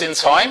just in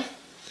time.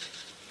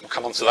 We'll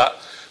come on to that.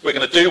 We're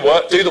going to do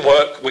the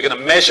work. We're going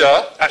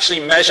to actually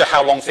measure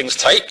how long things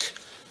take.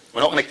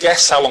 We're not going to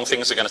guess how long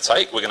things are going to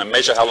take. We're going to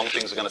measure how long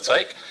things are going to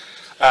take.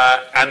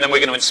 And then we're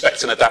going to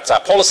inspect and adapt our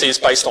policies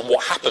based on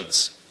what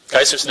happens.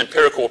 Okay, so it's an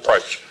empirical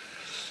approach.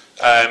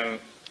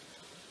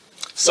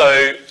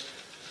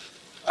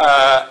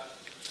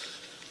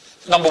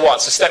 Number one,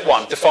 so step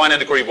one, define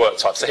and agree work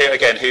types. So here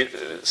again,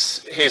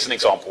 here's an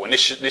example.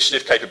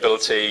 Initiative,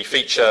 capability,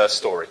 feature,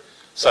 story.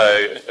 So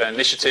an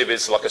initiative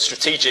is like a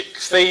strategic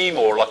theme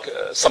or like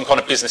some kind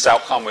of business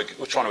outcome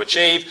we're trying to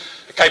achieve.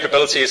 A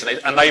capability is an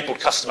enabled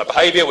customer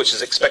behavior, which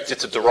is expected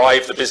to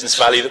derive the business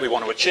value that we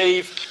want to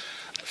achieve.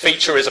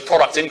 Feature is a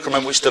product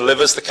increment which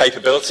delivers the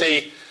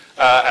capability.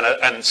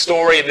 And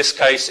story, in this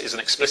case, is an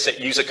explicit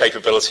user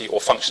capability or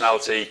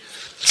functionality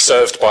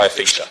served by a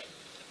feature.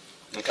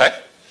 Okay?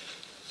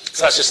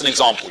 So that's just an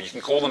example. You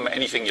can call them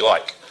anything you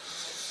like.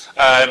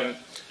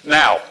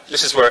 Now,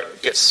 this is where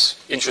it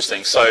gets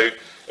interesting. So,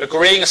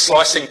 agreeing a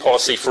slicing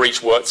policy for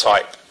each work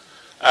type.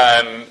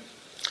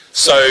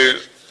 So,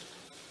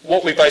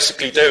 what we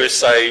basically do is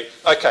say,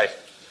 okay,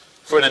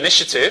 for an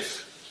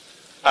initiative,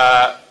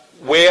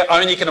 we're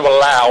only going to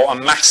allow a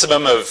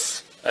maximum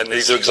of, and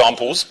these are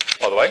examples,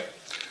 by the way,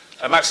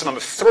 a maximum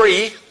of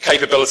 3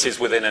 capabilities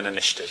within an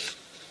initiative.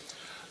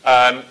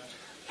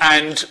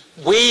 And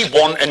we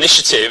want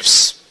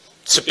initiatives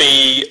to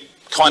be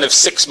kind of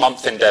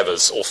 6-month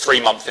endeavours or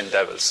 3-month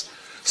endeavours.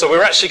 So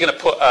we're actually going to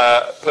put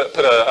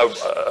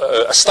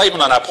a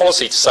statement on our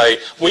policy to say,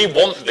 we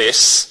want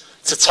this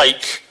to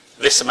take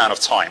this amount of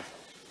time.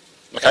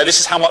 Okay, this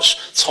is how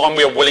much time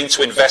we are willing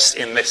to invest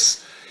in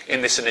this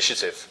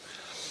initiative.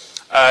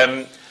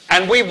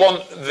 And we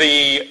want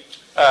the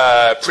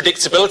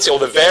predictability or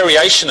the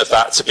variation of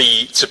that to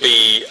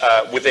be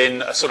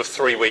within a sort of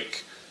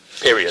 3-week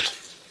period.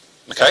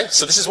 Okay,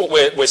 so this is what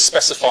we're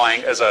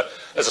specifying as a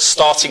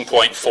starting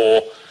point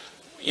for,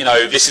 you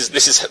know, this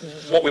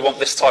is what we want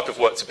this type of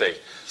work to be.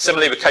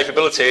 Similarly with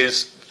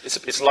capabilities,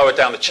 it's lower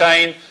down the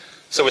chain.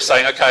 So we're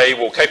saying, okay,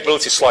 well,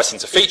 capability slice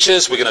into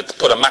features. We're going to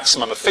put a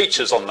maximum of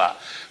features on that.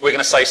 We're going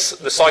to say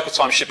the cycle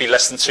time should be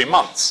less than 2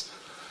 months.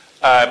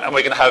 And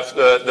we're going to have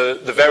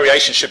the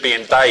variation should be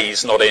in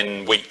days, not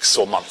in weeks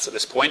or months at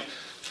this point.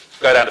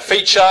 Go down to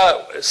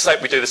feature,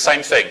 we do the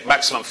same thing.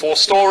 Maximum 4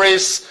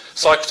 stories,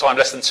 cycle time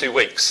less than 2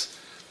 weeks.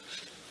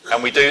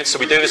 And we do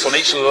this on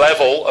each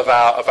level of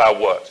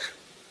our work.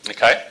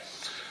 Okay?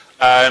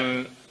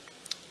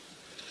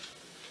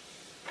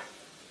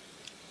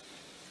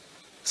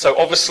 So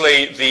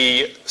obviously,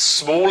 the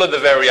smaller the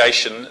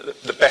variation,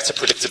 the better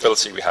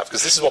predictability we have,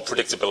 because this is what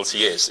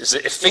predictability is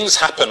that if things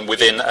happen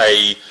within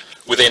a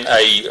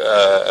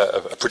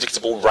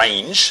predictable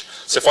range,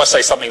 so if I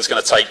say something's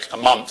going to take a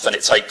month and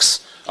it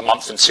takes a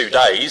month and 2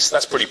 days,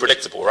 that's pretty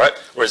predictable, right?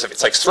 Whereas if it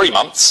takes 3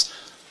 months,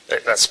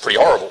 that's pretty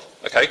horrible,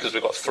 okay? Because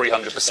we've got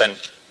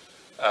 300%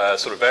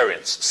 sort of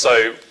variance.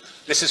 So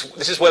this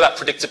is where that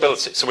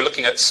predictability. So we're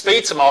looking at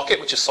speed to market,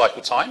 which is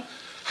cycle time,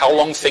 how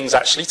long things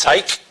actually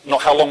take,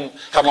 not how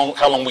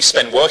long we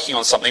spend working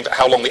on something, but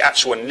how long the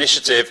actual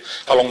initiative,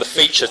 how long the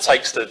feature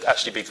takes to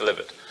actually be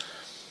delivered.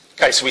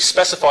 Okay, so we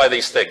specify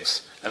these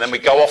things, and then we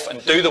go off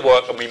and do the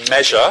work, and we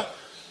measure,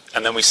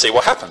 and then we see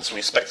what happens, and we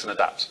inspect and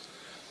adapt.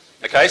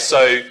 Okay,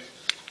 so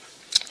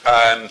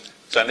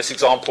in this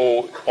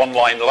example,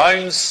 online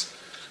loans,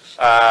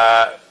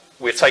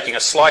 we're taking a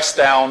slice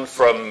down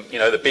from, you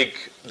know, the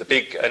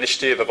big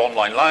initiative of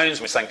online loans.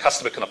 And we're saying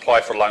customer can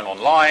apply for a loan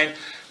online,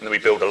 and then we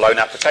build a loan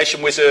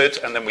application wizard,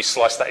 and then we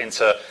slice that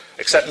into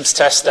acceptance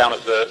tests down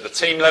at the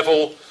team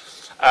level.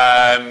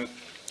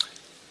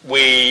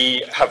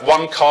 We have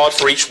 1 card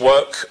for each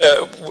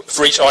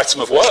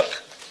item of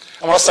work.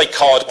 And when I say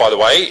card, by the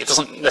way, it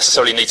doesn't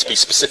necessarily need to be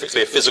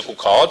specifically a physical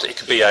card. It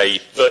could be a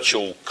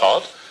virtual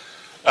card.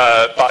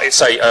 But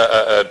it's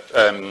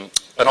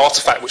an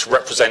artifact which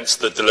represents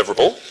the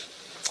deliverable.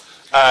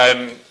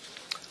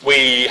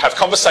 We have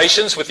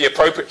conversations with the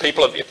appropriate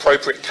people at the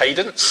appropriate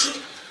cadence.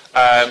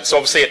 So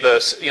obviously at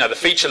the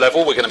feature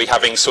level, we're going to be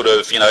having sort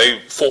of, you know,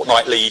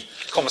 fortnightly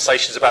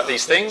conversations about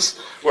these things,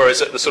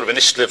 whereas at the sort of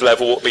initiative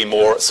level, it'll be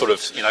more sort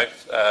of, you know,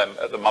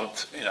 at the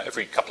month, you know,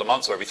 every couple of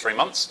months or every 3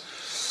 months.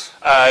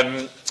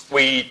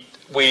 We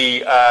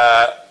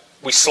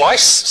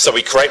slice, so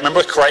we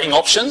remember creating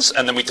options,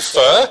 and then we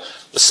defer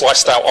the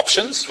sliced out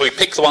options. We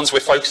pick the ones we're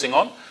focusing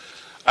on,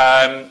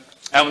 and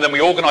then we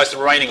organise the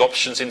remaining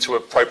options into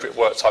appropriate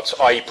work types,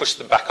 i.e. push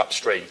them back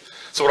upstream.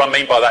 So what I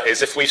mean by that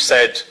is if we've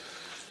said,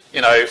 you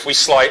know, if we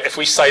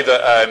say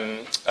that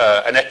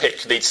an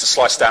epic needs to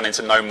slice down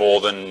into no more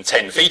than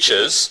 10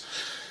 features,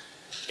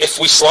 if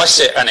we slice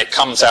it and it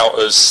comes out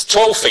as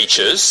 12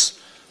 features,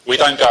 we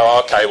don't go,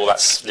 oh, okay, well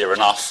that's near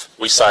enough.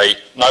 We say,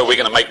 no, we're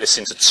going to make this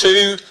into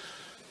 2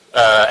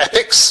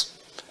 epics,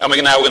 and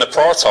we're now going to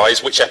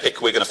prioritise which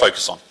epic we're going to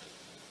focus on.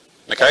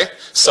 Okay,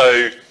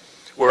 so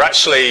we're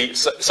actually,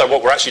 so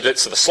what we're actually doing,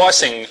 so the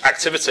slicing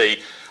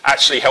activity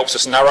actually helps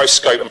us narrow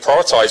scope and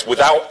prioritise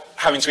without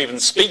having to even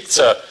speak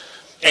to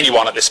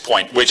anyone at this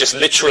point. We're just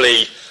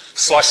literally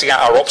slicing out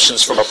our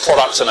options from a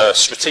product and a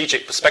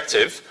strategic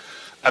perspective,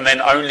 and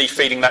then only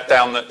feeding that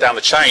down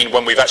the chain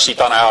when we've actually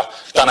done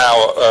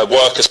our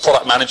work as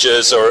product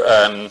managers or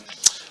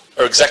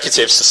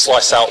executives to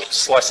slice out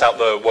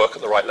the work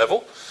at the right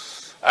level.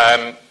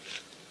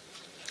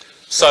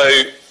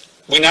 So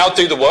we now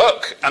do the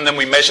work, and then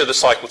we measure the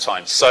cycle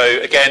time.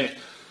 So again,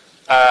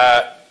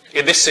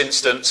 in this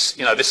instance,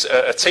 you know,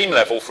 a team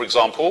level, for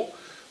example,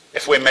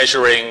 if we're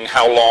measuring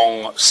how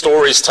long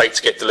stories take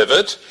to get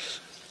delivered,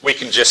 we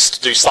can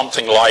just do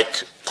something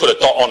like put a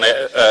dot on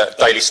it,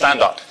 daily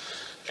stand-up.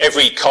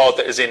 Every card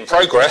that is in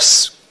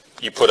progress,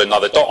 you put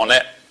another dot on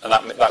it, and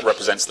that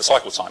represents the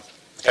cycle time.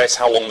 Okay, it's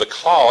how long the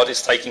card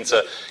is taking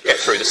to get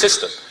through the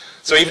system.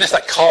 So even if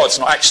that card's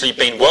not actually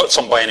being worked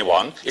on by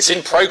anyone, it's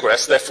in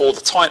progress, therefore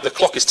the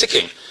clock is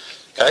ticking.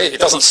 Okay, it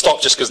doesn't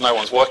stop just because no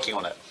one's working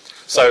on it.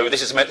 So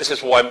this is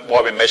why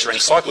we're measuring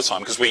cycle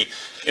time, because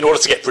in order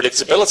to get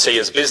predictability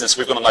as a business,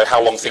 we've got to know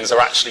how long things are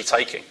actually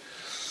taking.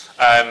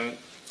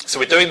 So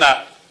we're doing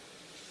that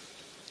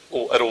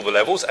at all the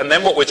levels, and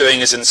then what we're doing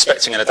is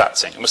inspecting and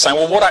adapting. And we're saying,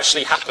 well, what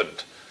actually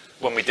happened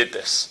when we did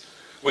this?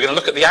 we're going to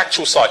look at the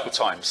actual cycle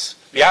times,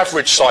 the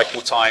average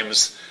cycle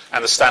times,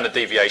 and the standard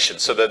deviation,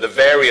 so the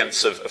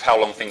variance of how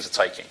long things are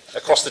taking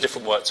across the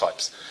different work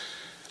types.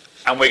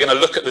 And we're going to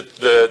look at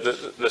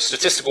the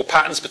statistical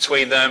patterns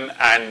between them,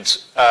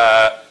 and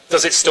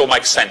does it still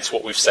make sense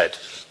what we've said?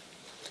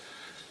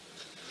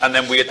 And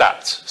then we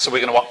adapt. So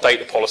we're going to update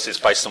the policies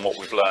based on what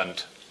we've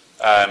learned.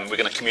 We're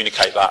going to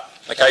communicate that.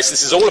 Okay, so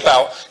this is all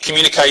about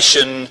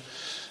communication,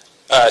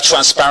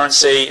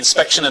 transparency,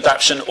 inspection,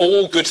 adaptation,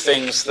 all good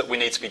things that we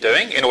need to be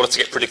doing in order to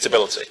get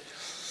predictability.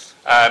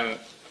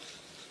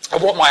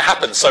 And what might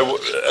happen? So,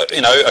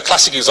 you know, a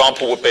classic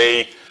example would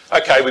be,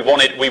 okay, we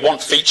want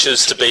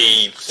features to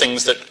be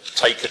things that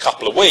take a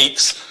couple of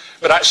weeks,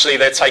 but actually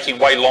they're taking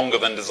way longer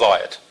than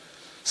desired.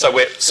 So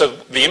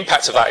the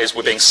impact of that is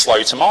we're being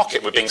slow to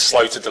market. We're being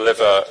slow to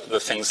deliver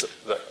the things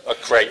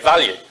that create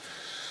value.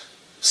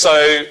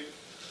 So,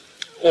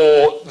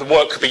 or the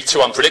work could be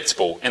too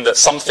unpredictable in that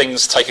some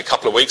things take a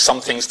couple of weeks,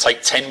 some things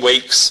take 10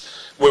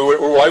 weeks. We're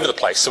all over the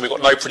place, so we've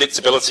got no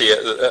predictability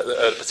at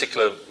a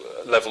particular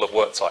level of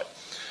work type.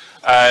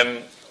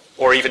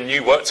 Or even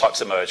new work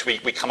types emerge. We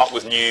come up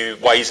with new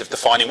ways of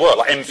defining work.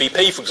 Like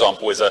MVP, for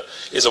example, is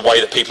a way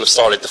that people have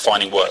started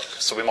defining work.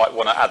 So we might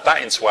want to add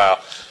that into our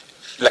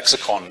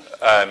lexicon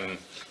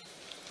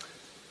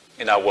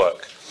in our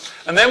work.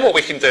 And then what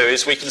we can do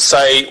is we can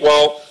say,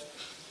 well,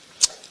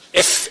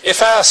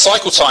 if our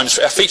cycle times,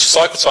 our feature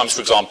cycle times,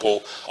 for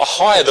example, are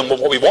higher than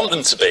what we want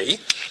them to be,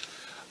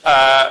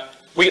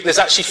 there's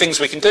actually things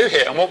we can do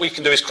here. And what we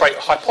can do is create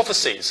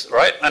hypotheses,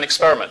 right, and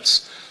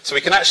experiments. So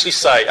we can actually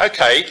say,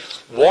 okay,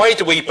 why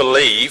do we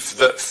believe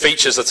that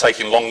features are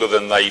taking longer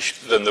than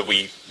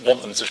we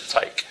want them to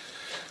take?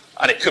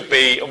 And it could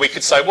be, we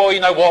could say, well, you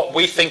know what,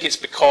 we think it's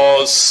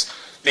because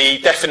the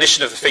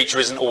definition of the feature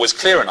isn't always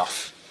clear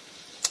enough,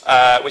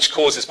 which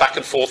causes back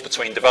and forth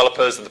between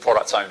developers and the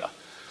product owner.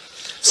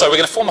 So we're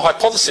going to form a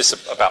hypothesis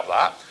about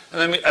that,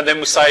 and then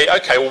we say,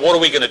 okay, well, what are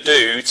we going to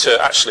do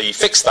to actually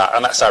fix that?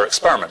 And that's our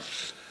experiment.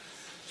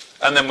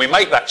 And then we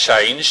make that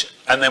change,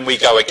 and then we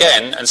go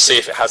again and see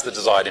if it has the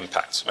desired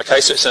impact. Okay,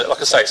 so it's like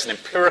I say, it's an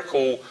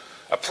empirical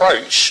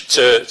approach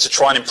to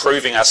try and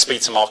improving our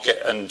speed to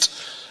market and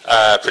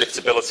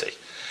predictability.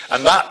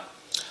 And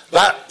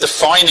that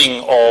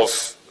defining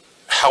of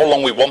how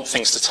long we want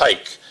things to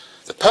take,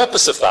 the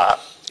purpose of that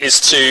is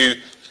to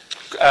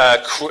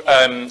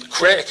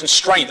create a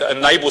constraint that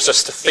enables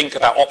us to think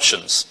about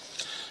options.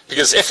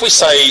 Because if we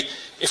say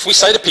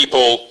to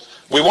people,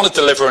 we want to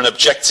deliver an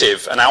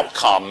objective, an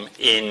outcome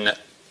in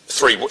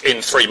 3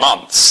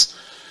 months.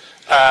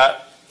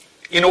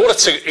 In order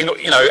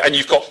to, and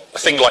you've got a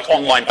thing like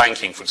online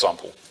banking, for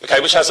example,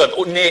 okay, which has a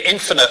near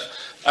infinite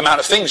amount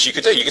of things you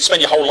could do. You could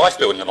spend your whole life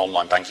building an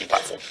online banking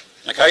platform.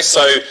 Okay,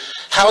 so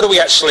how do we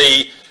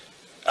actually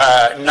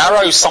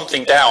narrow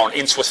something down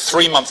into a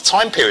 3-month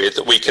time period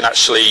that we can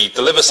actually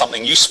deliver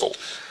something useful?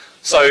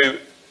 So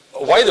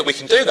a way that we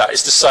can do that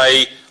is to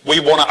say, we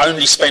want to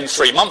only spend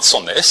 3 months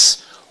on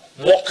this.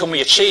 What can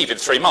we achieve in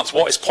 3 months?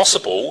 What is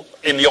possible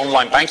in the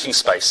online banking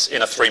space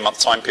in a 3-month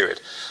time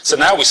period? So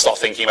now we start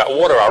thinking about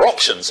what are our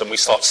options, and we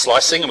start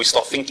slicing and we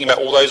start thinking about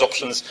all those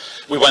options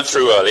we went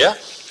through earlier.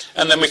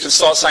 And then we can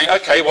start saying,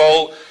 okay,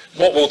 well,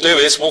 what we'll do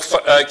is,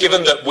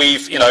 given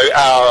that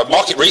our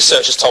market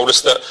research has told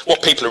us that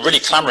what people are really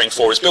clamoring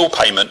for is bill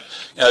payment.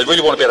 They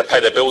really want to be able to pay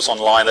their bills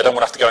online. They don't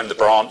want to have to go into the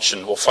branch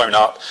or phone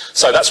up.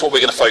 So that's what we're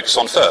going to focus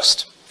on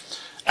first.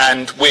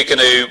 And we're going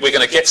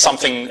to get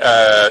something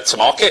to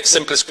market,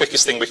 simplest,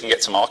 quickest thing we can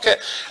get to market.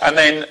 And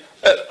then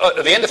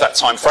at the end of that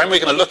time frame, we're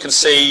going to look and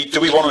see,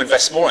 do we want to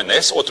invest more in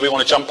this, or do we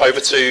want to jump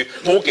over to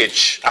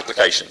mortgage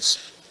applications?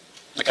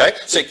 Okay,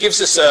 so it gives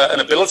us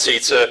an ability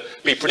to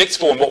be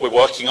predictable in what we're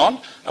working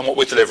on and what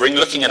we're delivering,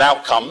 looking at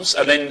outcomes,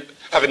 and then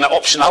having that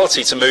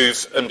optionality to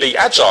move and be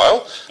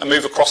agile and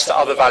move across to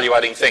other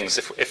value-adding things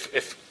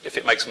if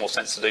it makes more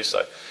sense to do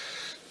so.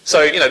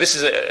 So, this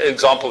is an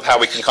example of how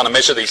we can kind of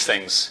measure these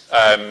things.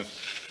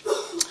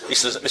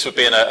 This would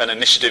be an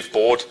initiative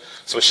board.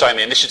 So we're showing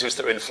the initiatives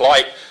that are in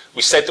flight.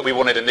 We said that we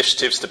wanted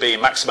initiatives to be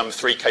maximum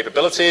 3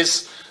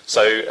 capabilities.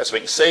 So as we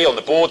can see on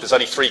the board, there's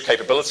only 3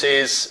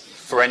 capabilities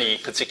for any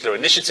particular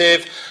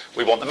initiative.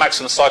 We want the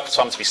maximum cycle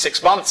time to be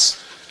 6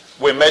 months.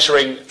 We're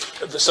measuring,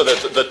 so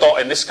the dot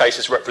in this case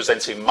is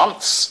representing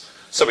months.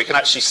 So we can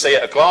actually see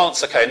at a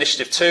glance, okay,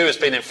 initiative 2 has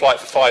been in flight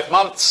for 5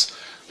 months.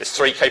 There's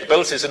 3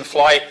 capabilities in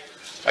flight.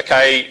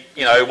 Okay,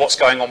 what's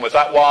going on with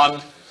that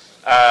one?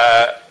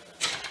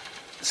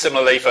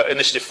 Similarly, for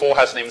initiative 4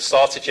 hasn't even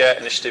started yet,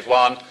 initiative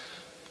 1.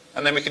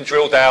 And then we can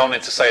drill down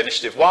into, say,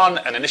 initiative 1,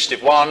 and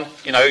initiative 1,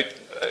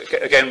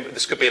 again,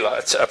 this could be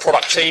like a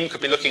product team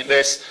could be looking at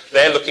this.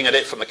 They're looking at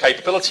it from the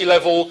capability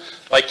level.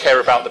 They care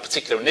about the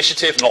particular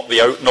initiative, not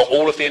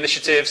all of the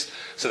initiatives.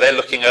 So they're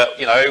looking at,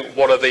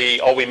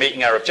 are we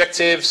meeting our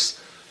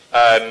objectives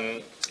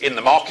in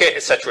the market,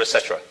 etc.,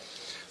 etc.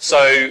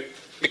 So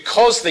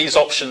because these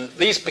are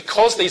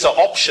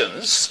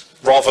options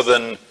rather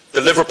than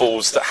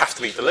deliverables that have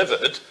to be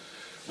delivered,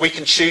 we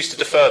can choose to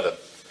defer them.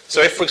 So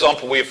if, for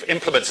example, we've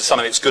implemented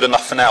something that's good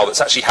enough for now, that's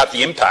actually had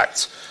the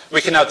impact, we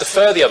can now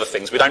defer the other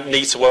things. We don't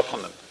need to work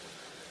on them.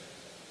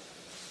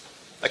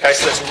 Okay,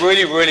 so that's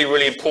really, really,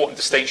 really important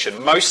distinction.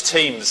 Most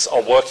teams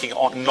are working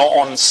on, not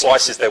on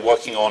slices, they're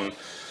working on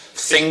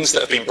things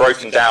that have been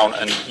broken down,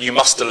 and you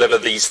must deliver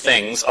these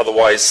things,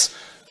 otherwise,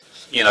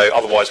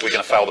 otherwise we're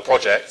going to fail the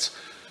project.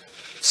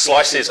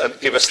 Slices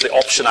give us the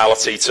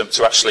optionality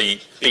to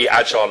actually be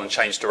agile and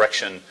change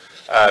direction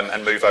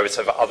and move over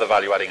to other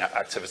value-adding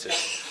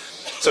activities.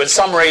 So in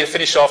summary, to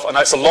finish off, I know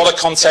it's a lot of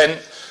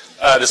content.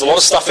 There's a lot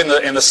of stuff in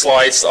the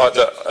slides that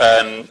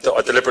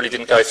I deliberately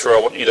didn't go through.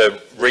 I want you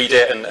to read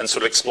it and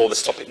sort of explore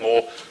this topic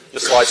more. The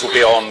slides will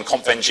be on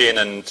Conf Engine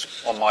and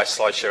on my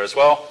SlideShare as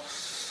well.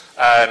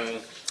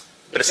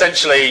 But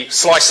essentially,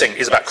 slicing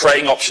is about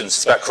creating options.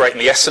 It's about creating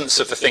the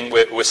essence of the thing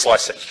we're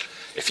slicing.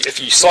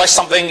 If you slice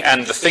something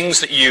and the things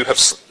that you have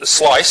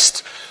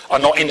sliced are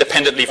not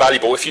independently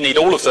valuable, if you need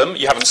all of them,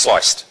 you haven't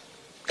sliced.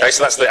 Okay,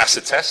 so that's the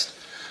acid test.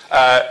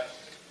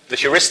 The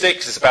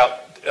heuristics is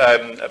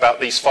about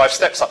these 5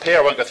 steps up here.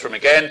 I won't go through them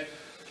again.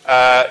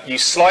 You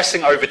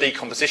slicing over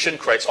decomposition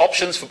creates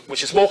options,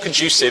 which is more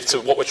conducive to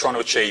what we're trying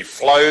to achieve.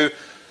 Flow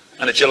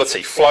and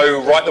agility.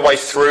 Flow right the way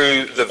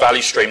through the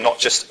value stream, not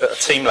just at a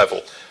team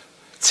level.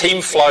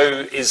 Team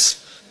flow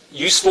is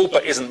useful,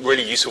 but isn't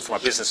really useful from a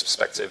business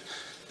perspective.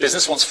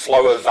 Business wants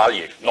flow of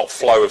value, not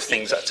flow of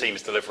things that a team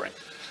is delivering.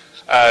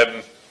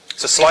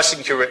 So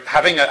slicing,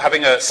 having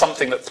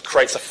something that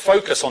creates a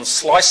focus on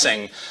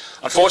slicing.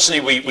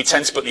 Unfortunately, we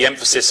tend to put the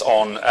emphasis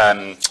on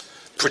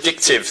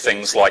predictive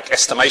things like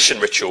estimation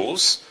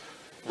rituals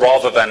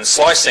rather than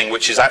slicing,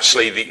 which is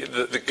actually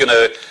going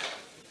to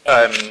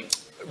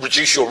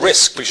reduce your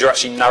risk because you're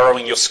actually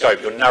narrowing your scope.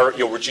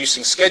 You're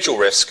reducing schedule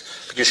risk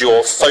because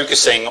you're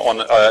focusing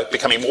on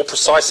becoming more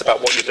precise about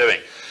what you're doing.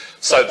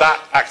 So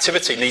that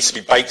activity needs to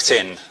be baked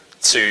in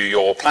to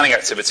your planning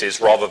activities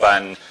rather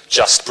than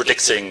just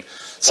predicting,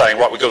 saying,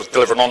 right, we've got to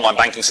deliver an online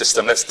banking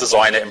system, let's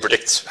design it and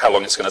predict how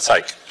long it's going to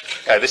take.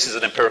 Okay, this is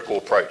an empirical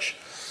approach.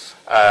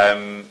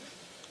 That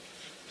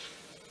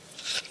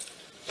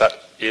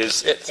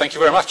is it. Thank you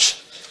very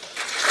much.